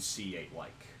 And you can see a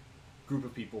like group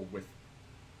of people with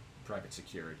private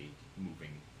security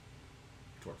moving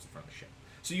towards the front of the ship.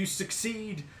 So you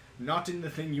succeed not in the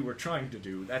thing you were trying to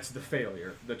do. That's the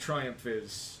failure. The triumph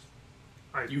is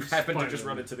you happen to just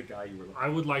run into the guy you were looking for. I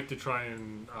would like to try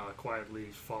and quietly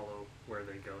follow where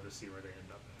they go to see where they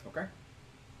end up at. Okay.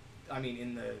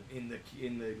 In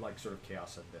the like sort of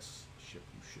chaos of this ship,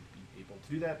 you should be able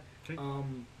to do that. Okay.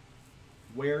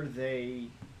 Where they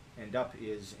end up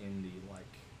is in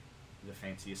the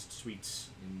fanciest suites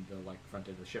in the like front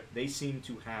of the ship. They seem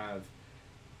to have.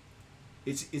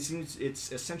 It's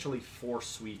essentially 4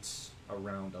 suites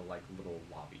around a like little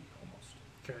lobby almost.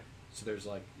 Okay. So there's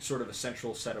like sort of a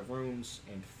central set of rooms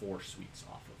and 4 suites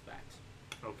off of that.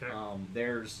 Okay.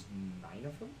 There's 9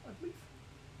 of them, I believe.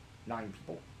 9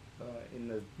 people in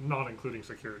the. Not including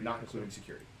security. Not including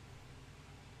security.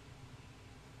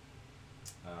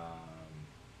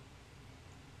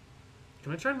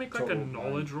 Can I try and make like a Total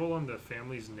knowledge roll on the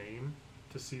family's name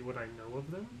to see what I know of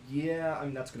them? Yeah, I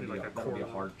mean that's gonna Be be like a that'll be a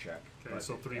core- hard check. Okay, but,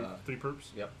 so three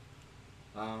perps. Yep.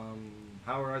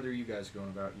 How are either you guys going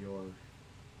about your?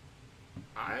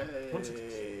 I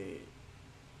 160.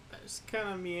 just kind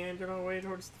of meander my way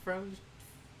towards the front,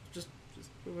 just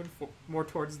moving more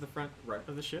towards the front Right.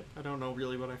 of the ship. I don't know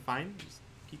really what I find. Just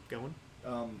keep going.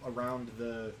 Around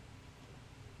the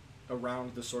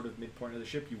sort of midpoint of the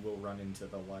ship, you will run into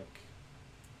the like.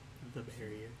 The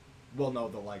barrier. Well, no,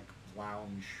 the like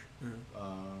lounge,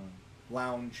 Uh-huh.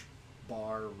 lounge,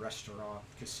 bar, restaurant,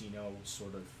 casino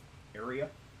sort of area.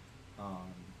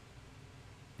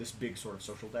 This big sort of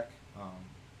social deck.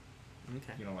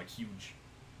 Okay. You know, like huge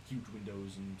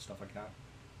windows and stuff like that.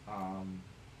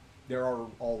 There are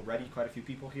already quite a few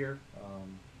people here.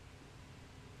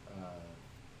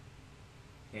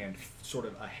 And sort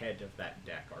of ahead of that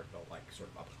deck are the like sort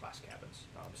of upper class cabins.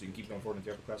 So you can keep going forward into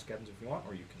the upper class cabins if you want,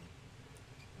 or you can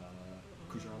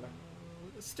cruise around there.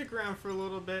 Stick around for a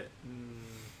little bit. And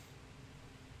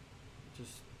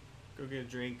just go get a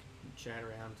drink, and chat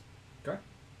around. Okay.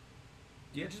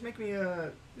 Yeah, just make me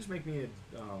a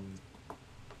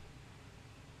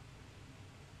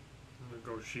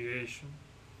Negotiation.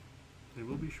 They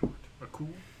will be short. A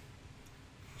cool.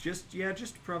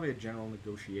 just probably a general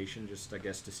negotiation, just I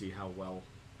guess to see how well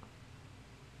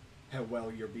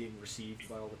you're being received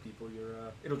by all the people you're.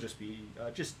 It'll just be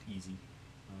just easy.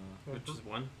 Which is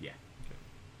one. Yeah.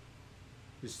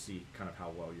 Just see kind of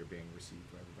how well you're being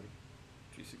received by everybody.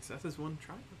 2 successes, 1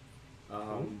 triumph.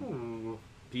 Ooh.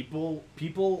 People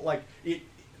like it.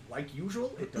 Like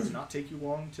usual, it does not take you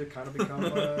long to kind of become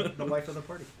the life of the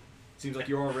party. Seems like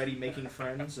you're already making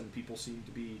friends, and people seem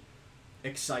to be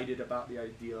excited about the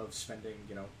idea of spending,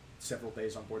 several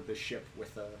days on board this ship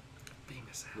with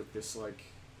Famous.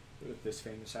 this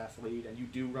famous athlete. And you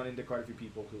do run into quite a few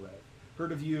people who have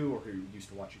heard of you or who used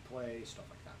to watch you play, stuff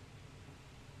like that.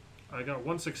 I got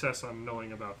 1 success on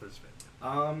knowing about this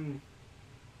family.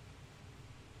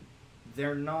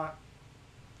 They're not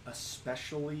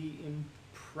especially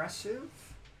impressive,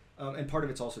 and part of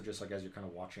it's also just like as you're kind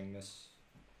of watching this,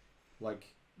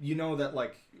 like that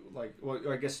well,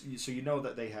 I guess so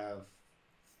that they have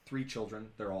 3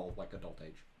 children. They're all like adult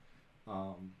age,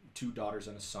 2 daughters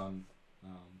and a son.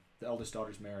 The eldest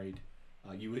daughter's married.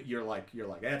 You're like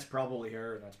that's probably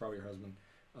her and that's probably her husband.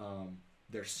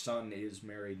 Their son is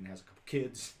married and has a couple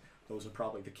kids. Those are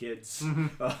probably the kids.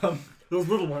 Those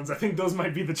little ones. I think those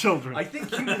might be the children. I think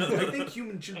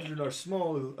human children are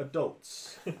small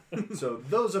adults, so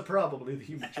those are probably the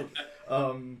human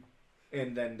children.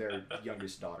 And then their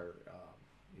youngest daughter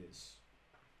is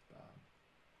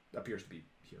appears to be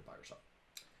here by herself.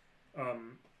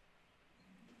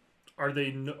 Are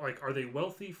they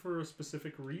wealthy for a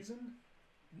specific reason?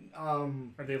 Are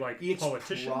they like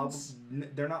politicians?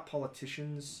 They're not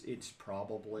politicians. It's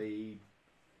probably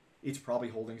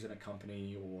holdings in a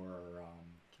company or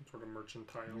Some sort of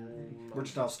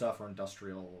mercantile stuff or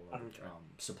industrial or Okay.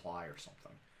 supply or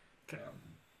something. Okay.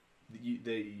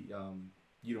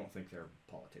 You don't think they're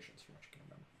politicians from what you can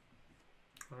remember.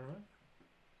 All right.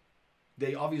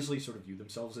 They obviously sort of view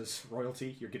themselves as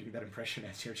royalty. You're getting that impression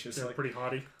as you're just They're like, pretty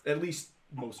haughty. at least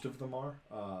most of them are.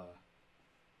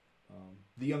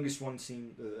 The youngest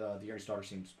daughter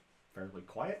seems fairly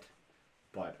quiet,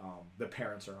 but the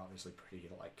parents are obviously pretty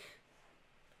like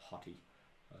haughty.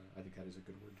 I think that is a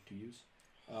good word to use.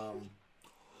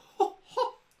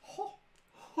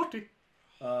 Haughty.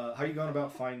 How are you going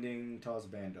about finding Taz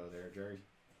Bando there, Jerry?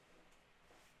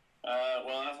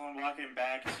 Well, as I'm walking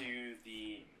back to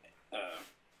the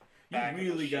back You of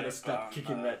the really gotta ship, stop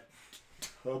kicking that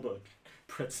tub of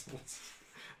pretzels.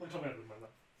 Look how bad with my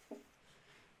left.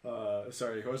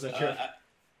 Sorry, what was that, Jerry?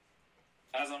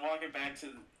 As I'm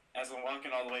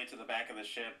walking all the way to the back of the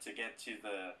ship to get to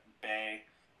the bay,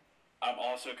 I'm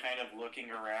also kind of looking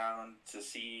around to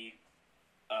see,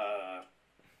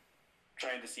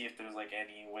 trying to see if there's like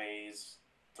any ways,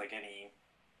 like any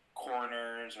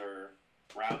corners or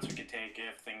routes we could take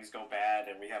if things go bad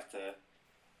and we have to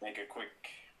make a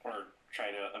quick or try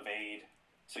to evade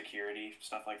security,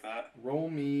 stuff like that. Roll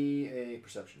me a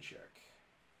perception check.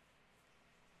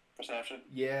 Perception?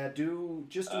 Yeah, do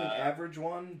an average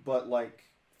one, but like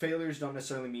failures don't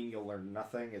necessarily mean you'll learn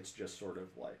nothing. It's just sort of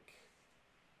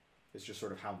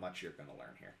how much you're gonna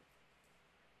learn here.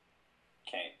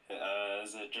 Okay.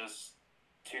 Is it just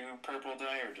 2 purple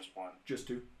die or just 1? Just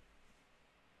 2.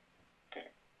 Okay.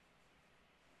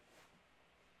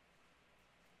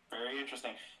 Very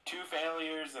interesting. 2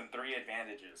 failures and 3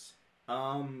 advantages.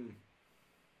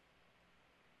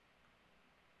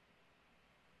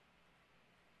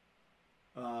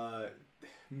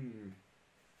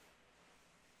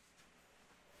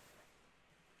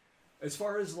 As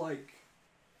far as like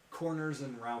corners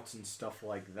and routes and stuff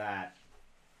like that,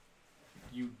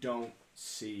 you don't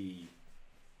see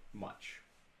much.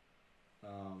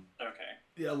 Okay.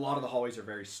 Yeah, a lot of the hallways are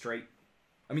very straight.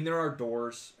 I mean, there are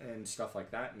doors and stuff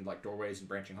like that, and like doorways and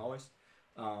branching hallways.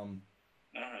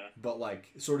 But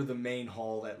like sort of the main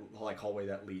hallway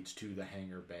that leads to the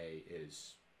hangar bay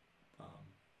is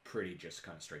pretty just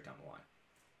kind of straight down the line.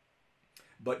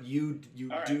 But you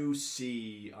do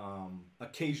see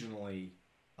occasionally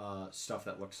stuff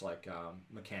that looks like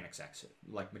mechanics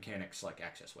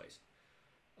access ways,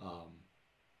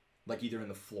 like either in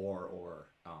the floor or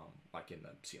like in the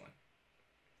ceiling.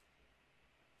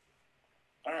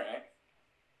 All right.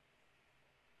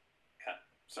 Yeah.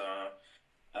 So,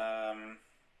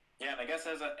 yeah, and I guess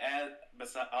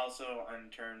also in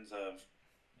terms of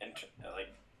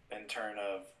in turn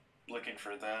of looking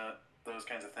for those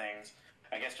kinds of things,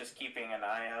 I guess just keeping an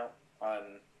eye out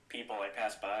on people I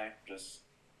pass by, just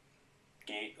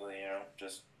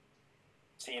just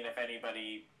seeing if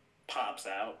anybody pops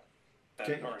out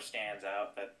or stands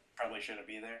out that probably shouldn't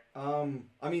be there.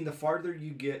 I mean, the farther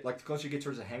you get, like the closer you get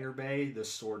towards the hangar bay, the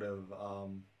sort of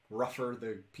rougher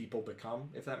the people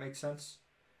become, if that makes sense.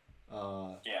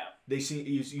 Yeah. They see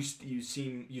you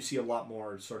see a lot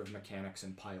more sort of mechanics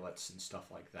and pilots and stuff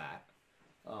like that.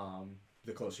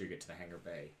 The closer you get to the hangar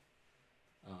bay,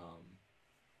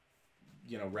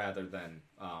 rather than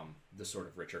the sort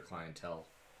of richer clientele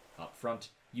up front.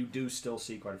 You do still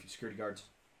see quite a few security guards,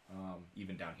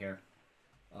 even down here.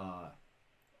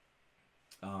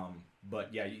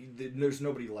 But yeah, there's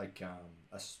nobody like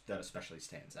that especially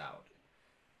stands out.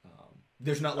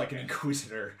 There's not like an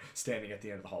inquisitor standing at the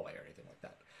end of the hallway or anything like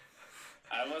that.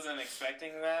 I wasn't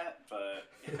expecting that, but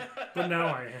but now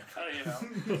I am.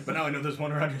 But now I know there's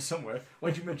one around here somewhere.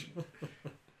 Why'd you mention it?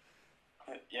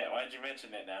 Yeah, why'd you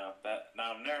mention it now?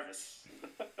 Now I'm nervous.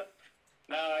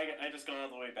 No, I just go all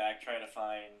the way back, try to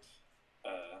find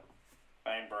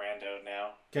Brando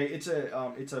now. Okay, it's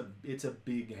a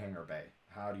big hangar bay.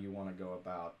 How do you want to go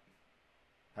about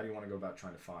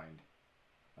trying to find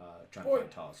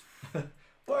Taz?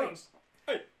 Boys.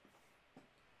 Hey.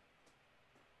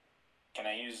 Can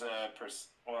I use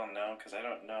well, no, because I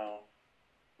don't know.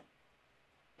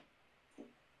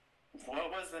 What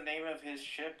was the name of his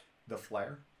ship? The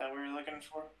Flare. That we were looking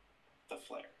for? The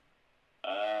Flare.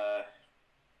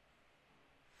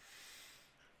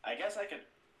 I guess I could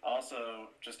also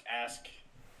just ask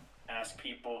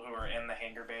people who are in the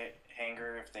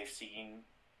hangar if they've seen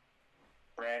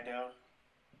Brando.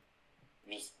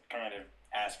 Just kind of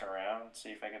ask around, see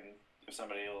if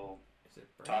somebody will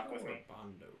talk with me.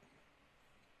 Bondo?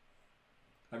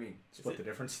 I mean, split the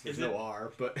difference. There's no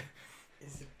R, but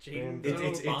is it James?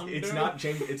 It's not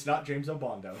James. It's not James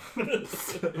O'Bondo.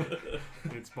 It's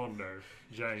Bondo.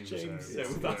 James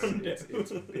O'Bondo. It's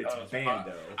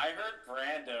Bando. I heard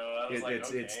Brando. I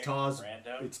was It's Taz.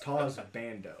 Brando? It's Taz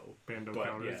Bando. Bando but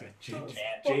counters.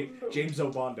 yeah, James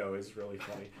O'Bondo is really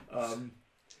funny.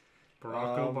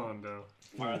 Barack O'Bondo.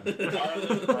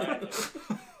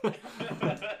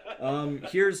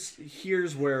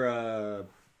 Here's where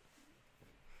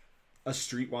a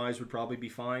streetwise would probably be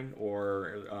fine,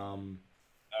 or all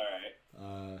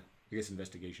right. I guess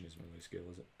investigation isn't really a skill,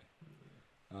 is it?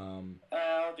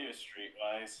 I'll do a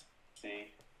streetwise.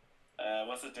 See,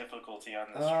 what's the difficulty on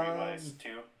the streetwise?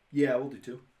 2. Yeah, we'll do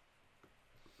 2.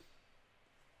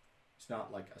 It's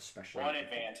not like a special. One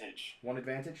advantage. One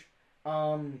advantage.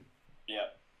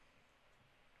 Yep.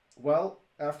 Well,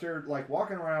 after like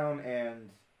walking around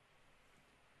and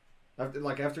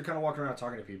after kind of walking around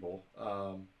talking to people,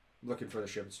 looking for the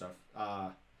ship and stuff,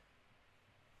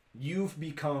 you've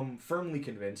become firmly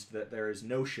convinced that there is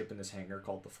no ship in this hangar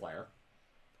called the Flare.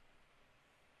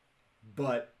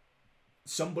 But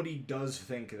somebody does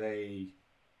think they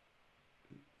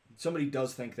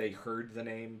heard the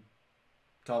name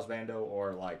Taz Bando,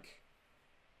 or like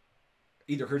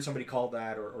either heard somebody call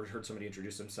that or heard somebody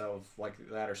introduce themselves like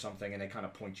that or something, and they kind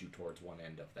of point you towards one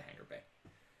end of the hangar bay.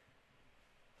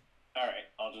 Alright,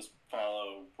 I'll just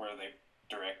follow where they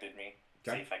directed me.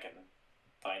 Okay. See if I can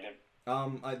find him.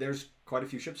 There's quite a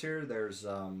few ships here. There's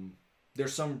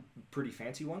some pretty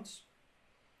fancy ones.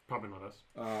 Probably not us.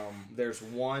 There's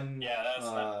one. Yeah, that's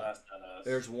not us.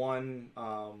 There's one.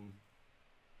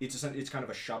 It's kind of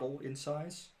a shuttle in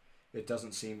size. It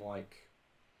doesn't seem like.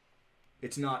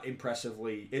 It's not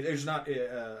impressively. There's not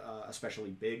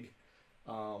especially big.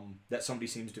 That somebody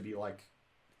seems to be like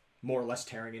more or less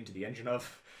tearing into the engine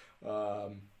of.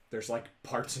 There's like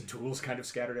parts and tools kind of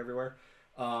scattered everywhere.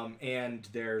 And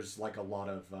there's like a lot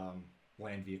of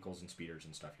land vehicles and speeders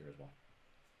and stuff here as well.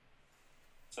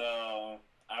 So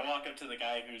I walk up to the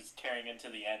guy who's tearing into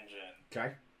the engine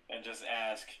Okay. and just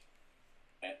ask,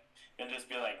 and just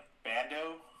be like,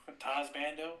 Bando? Taz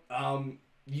Bando?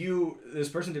 This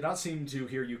person did not seem to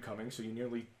hear you coming, so you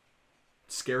nearly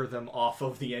scare them off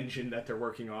of the engine that they're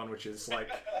working on, which is like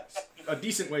a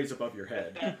decent ways above your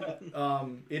head.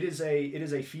 It is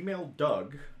a female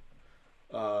Doug,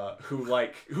 who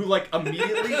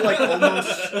immediately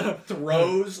almost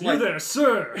throws You there,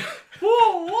 sir?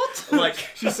 Whoa, what?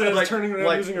 she says, turning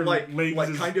around using her legs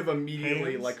as kind of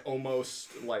immediately hands. almost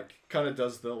kind of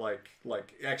does the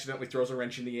accidentally throws a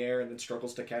wrench in the air and then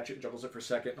struggles to catch it, juggles it for a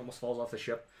second, almost falls off the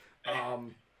ship.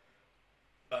 Yep,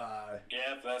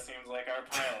 that seems like our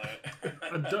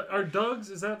pilot. Are Doug's?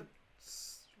 Is that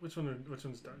which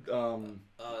one's Doug?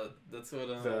 That's what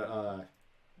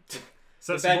Is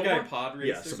that the bad guy Sebulba? pod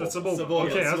Yeah, racer. That's Sebulba. Sebulba.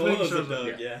 Okay, I was making sure.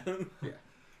 Doug, yeah.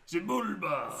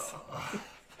 Sebulba.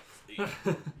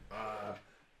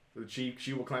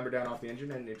 She will climber down off the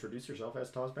engine and introduce herself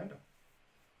as Taz Bando.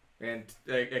 And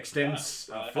extends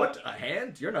a foot, a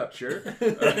hand, you're not sure.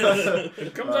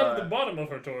 It comes out of the bottom of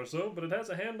her torso, but it has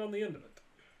a hand on the end of it.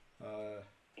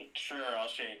 Sure, I'll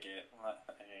shake it.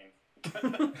 I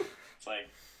mean, it's like,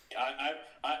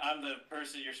 I'm the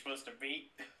person you're supposed to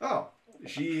meet. Oh,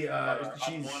 she's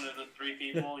I'm one of the 3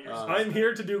 people you're supposed I'm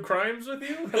here to do crimes with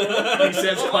you. he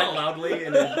says quite loudly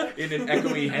in an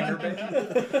echoey hangar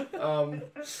bay.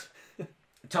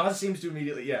 Taz seems to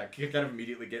immediately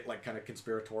get kind of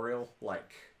conspiratorial,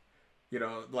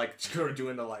 sort of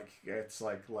doing the it's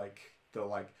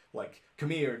come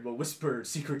here and we'll whisper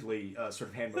secretly sort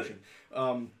of hand motion.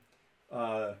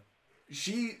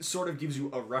 She sort of gives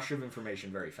you a rush of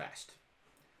information very fast.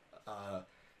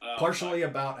 Partially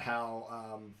about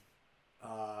how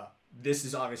this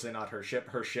is obviously not her ship.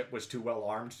 Her ship was too well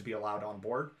armed to be allowed on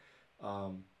board,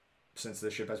 since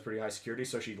the ship has pretty high security,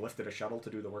 so she lifted a shuttle to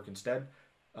do the work instead.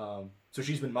 So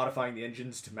she's been modifying the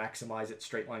engines to maximize its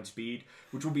straight line speed,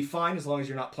 which will be fine as long as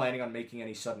you're not planning on making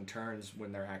any sudden turns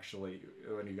when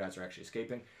you guys are actually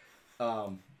escaping.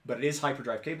 But it is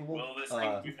hyperdrive capable. Will this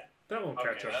thing... That won't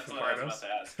catch up that's to what I was us.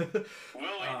 about to ask.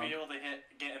 Will we be able to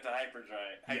get into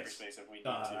hyperspace if we need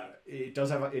to? It does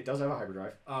have a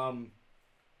hyperdrive.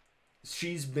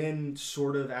 She's been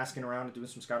sort of asking around and doing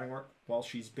some scouting work while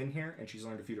she's been here, and she's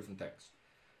learned a few different things.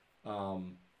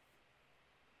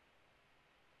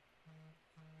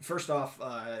 First off,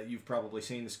 you've probably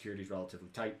seen the security is relatively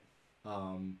tight.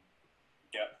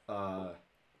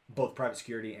 Both private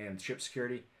security and ship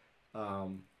security.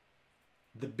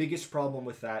 The biggest problem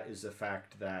with that is the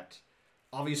fact that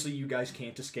obviously you guys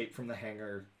can't escape from the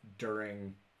hangar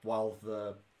while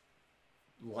the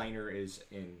liner is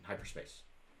in hyperspace.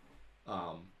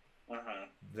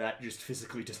 That just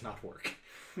physically does not work.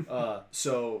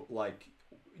 So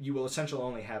you will essentially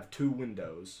only have 2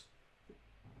 windows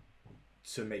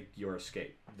to make your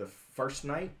escape. The first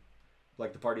night, the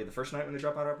party of the first night when they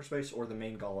drop out of hyperspace, or the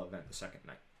main gala event the second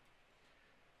night.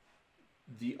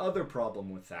 The other problem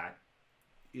with that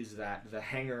is that the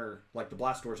hangar, the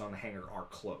blast doors on the hangar are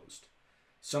closed.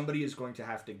 Somebody is going to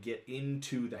have to get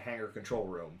into the hangar control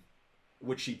room,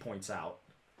 which she points out.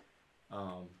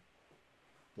 The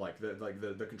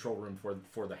control room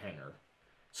for the hangar.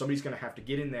 Somebody's going to have to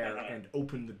get in there and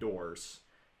open the doors,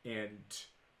 and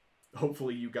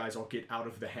hopefully you guys all get out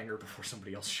of the hangar before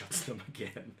somebody else shuts them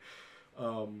again.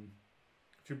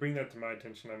 If you bring that to my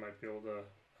attention, I might be able to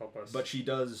help us. But she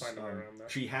does. Find a way around that.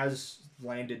 She has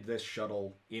landed this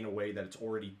shuttle in a way that it's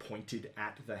already pointed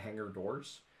at the hangar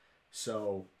doors,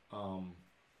 so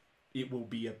it will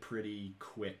be a pretty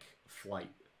quick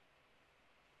flight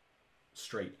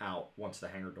straight out once the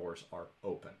hangar doors are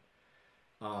open.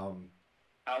 How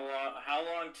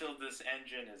long till this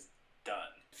engine is done?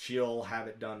 She'll have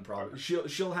it done probably.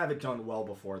 She'll have it done well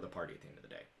before the party at the end of the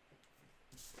day.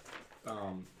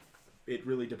 It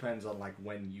really depends on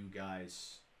when you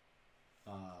guys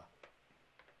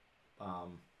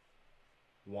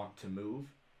want to move.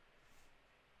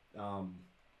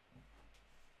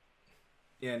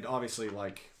 And obviously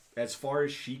as far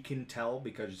as she can tell,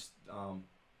 because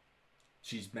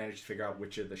she's managed to figure out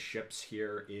which of the ships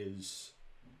here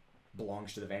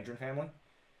belongs to the Vandrin family.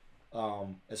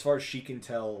 As far as she can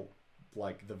tell,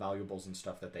 the valuables and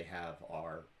stuff that they have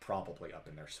are probably up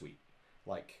in their suite.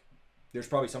 There's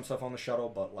probably some stuff on the shuttle,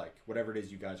 but whatever it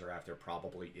is you guys are after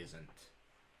probably isn't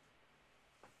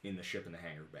in the ship in the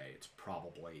hangar bay. It's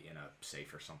probably in a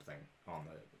safe or something on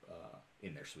the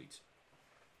in their suites.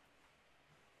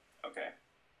 Okay.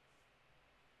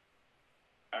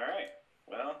 All right.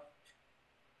 Well,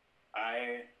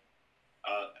 I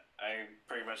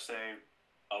pretty much say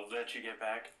I'll let you get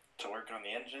back to work on the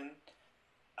engine.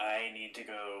 I need to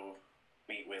go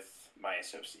meet with my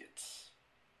associates.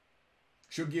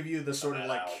 She'll give you the sort of then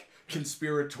like I'll-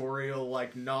 conspiratorial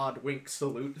like nod, wink,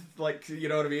 salute, like you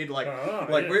know what I mean, like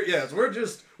yeah. we're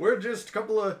just a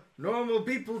couple of normal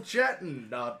people chatting,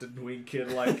 nod and wink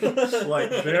and like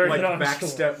Very like nonchalant.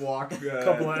 backstep walk. A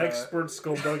couple of expert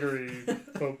skullduggery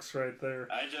folks right there.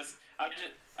 I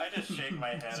just shake my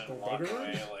head and walk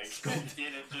away, like, and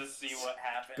just see what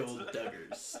happens.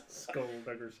 Skullduggers.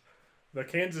 Skullduggers. The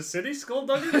Kansas City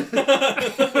Skullduggers?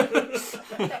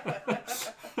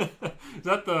 Is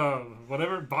that the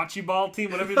whatever bocce ball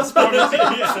team, whatever the sport is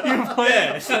you play?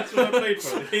 Yeah, that's what I played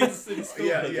for. The Kansas City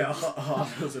Skullduggers. Yeah.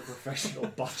 Hutt was a professional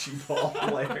bocce ball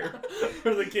player.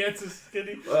 For the Kansas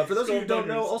City. For those of you who don't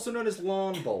know, Skullduggers. also known as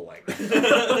lawn bowling. I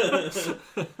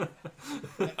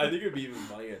think it would be even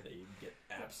funnier that you'd get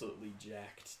absolutely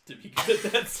jacked to be good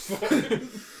at that sport.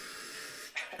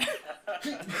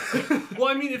 Well,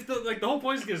 I mean, if the whole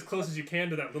point is to get as close as you can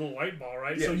to that little white ball,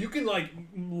 right? Yeah. So you can like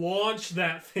launch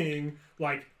that thing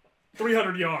like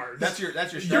 300 yards. That's your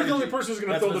strategy. You're the only person who's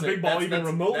going to throw the big ball even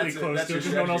remotely close to it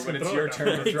because no one else can When it's throw your it. turn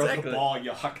to throw Exactly. the ball,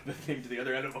 you huck the thing to the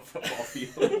other end of a football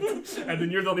field. And then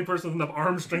you're the only person with enough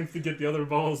arm strength to get the other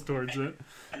balls towards it.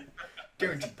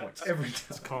 Guaranteed points every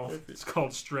time. It's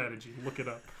called strategy. Look it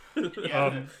up. You have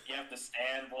to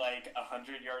stand like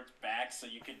 100 yards back so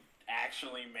you can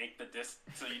actually make the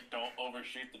so you don't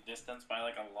overshoot the distance by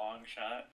like a long shot.